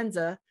for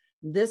Mensa.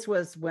 This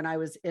was when I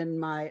was in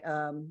my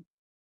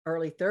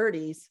early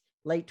 30s,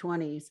 late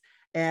 20s.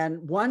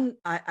 And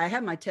I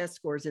have my test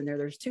scores in there.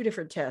 There's two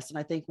different tests. And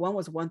I think one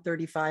was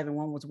 135 and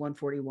one was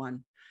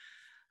 141.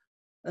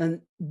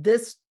 And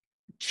this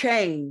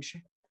change,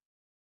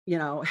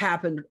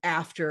 happened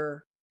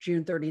after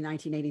June 30,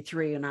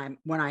 1983. And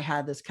when I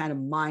had this kind of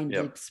mind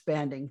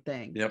expanding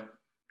thing. Yep.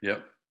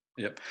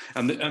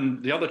 And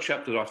the other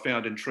chapter that I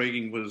found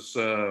intriguing was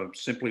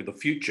simply the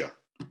future.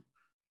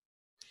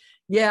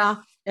 Yeah.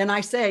 And I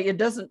say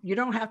you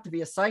don't have to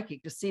be a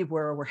psychic to see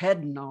where we're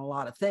heading on a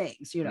lot of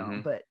things,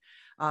 mm-hmm. But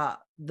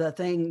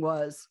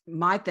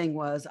my thing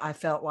was, I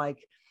felt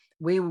like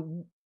we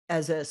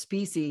as a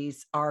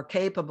species are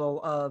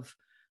capable of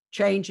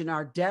changing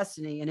our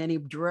destiny in any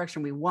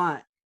direction we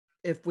want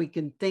if we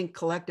can think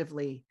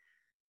collectively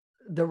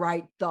the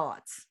right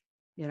thoughts,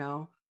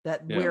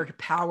 that we're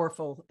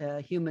powerful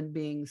human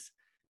beings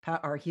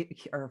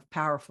are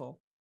powerful.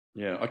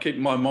 Yeah,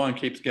 my mind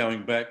keeps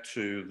going back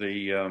to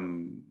the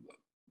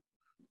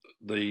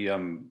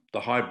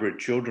hybrid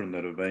children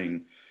that have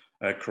been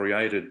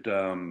created.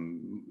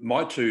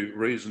 My two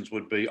reasons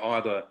would be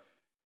either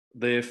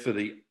they're for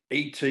the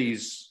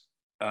ET's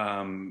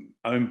own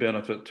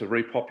benefit to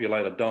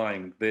repopulate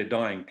their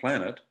dying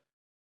planet,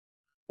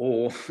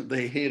 or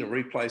they're here to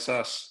replace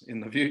us in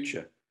the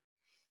future.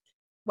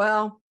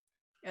 Well,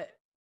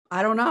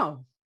 I don't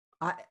know.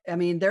 I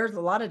mean, there's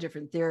a lot of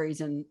different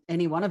theories, and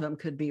any one of them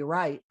could be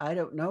right. I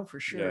don't know for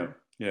sure.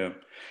 Yeah.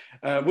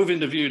 We've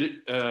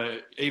interviewed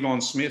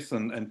Yvonne Smith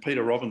and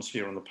Peter Robbins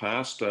here in the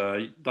past.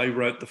 They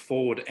wrote the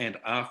forward and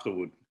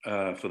afterward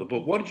for the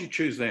book. Why did you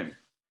choose them?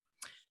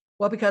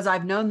 Well, because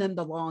I've known them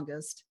the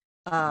longest.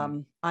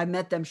 I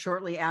met them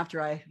shortly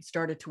after I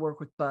started to work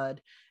with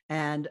Bud,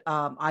 and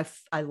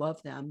I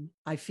love them.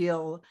 I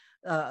feel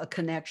a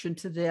connection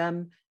to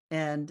them,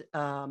 and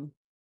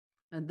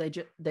they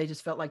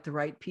just felt like the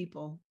right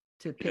people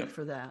to pick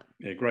for that.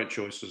 Yeah, great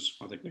choices.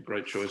 I think they're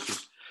great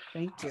choices.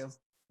 Thank you.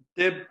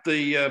 Deb,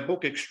 the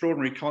book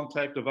Extraordinary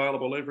Contact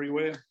available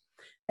everywhere?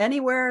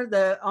 Anywhere,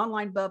 the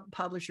online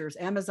publishers,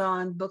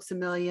 Amazon, Books A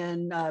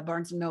Million,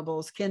 Barnes &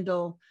 Noble's,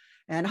 Kindle,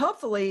 and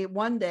hopefully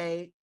one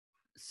day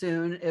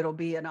soon it'll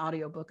be an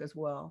audiobook as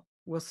well.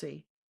 We'll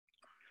see.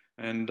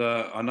 And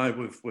I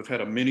know we've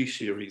had a mini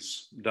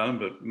series done,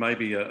 but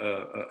maybe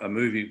a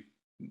movie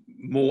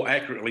more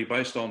accurately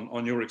based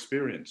on your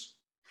experience.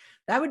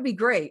 That would be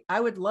great.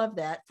 I would love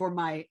that for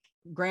my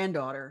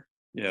granddaughter.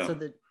 Yeah. So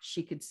that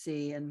she could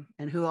see and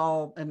who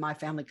all in my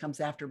family comes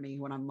after me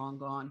when I'm long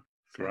gone.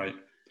 Great.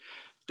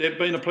 Deb,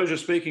 been a pleasure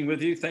speaking with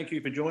you. Thank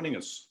you for joining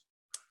us.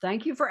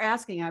 Thank you for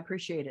asking. I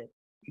appreciate it.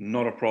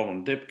 Not a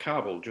problem. Deb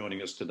Kauble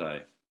joining us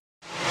today.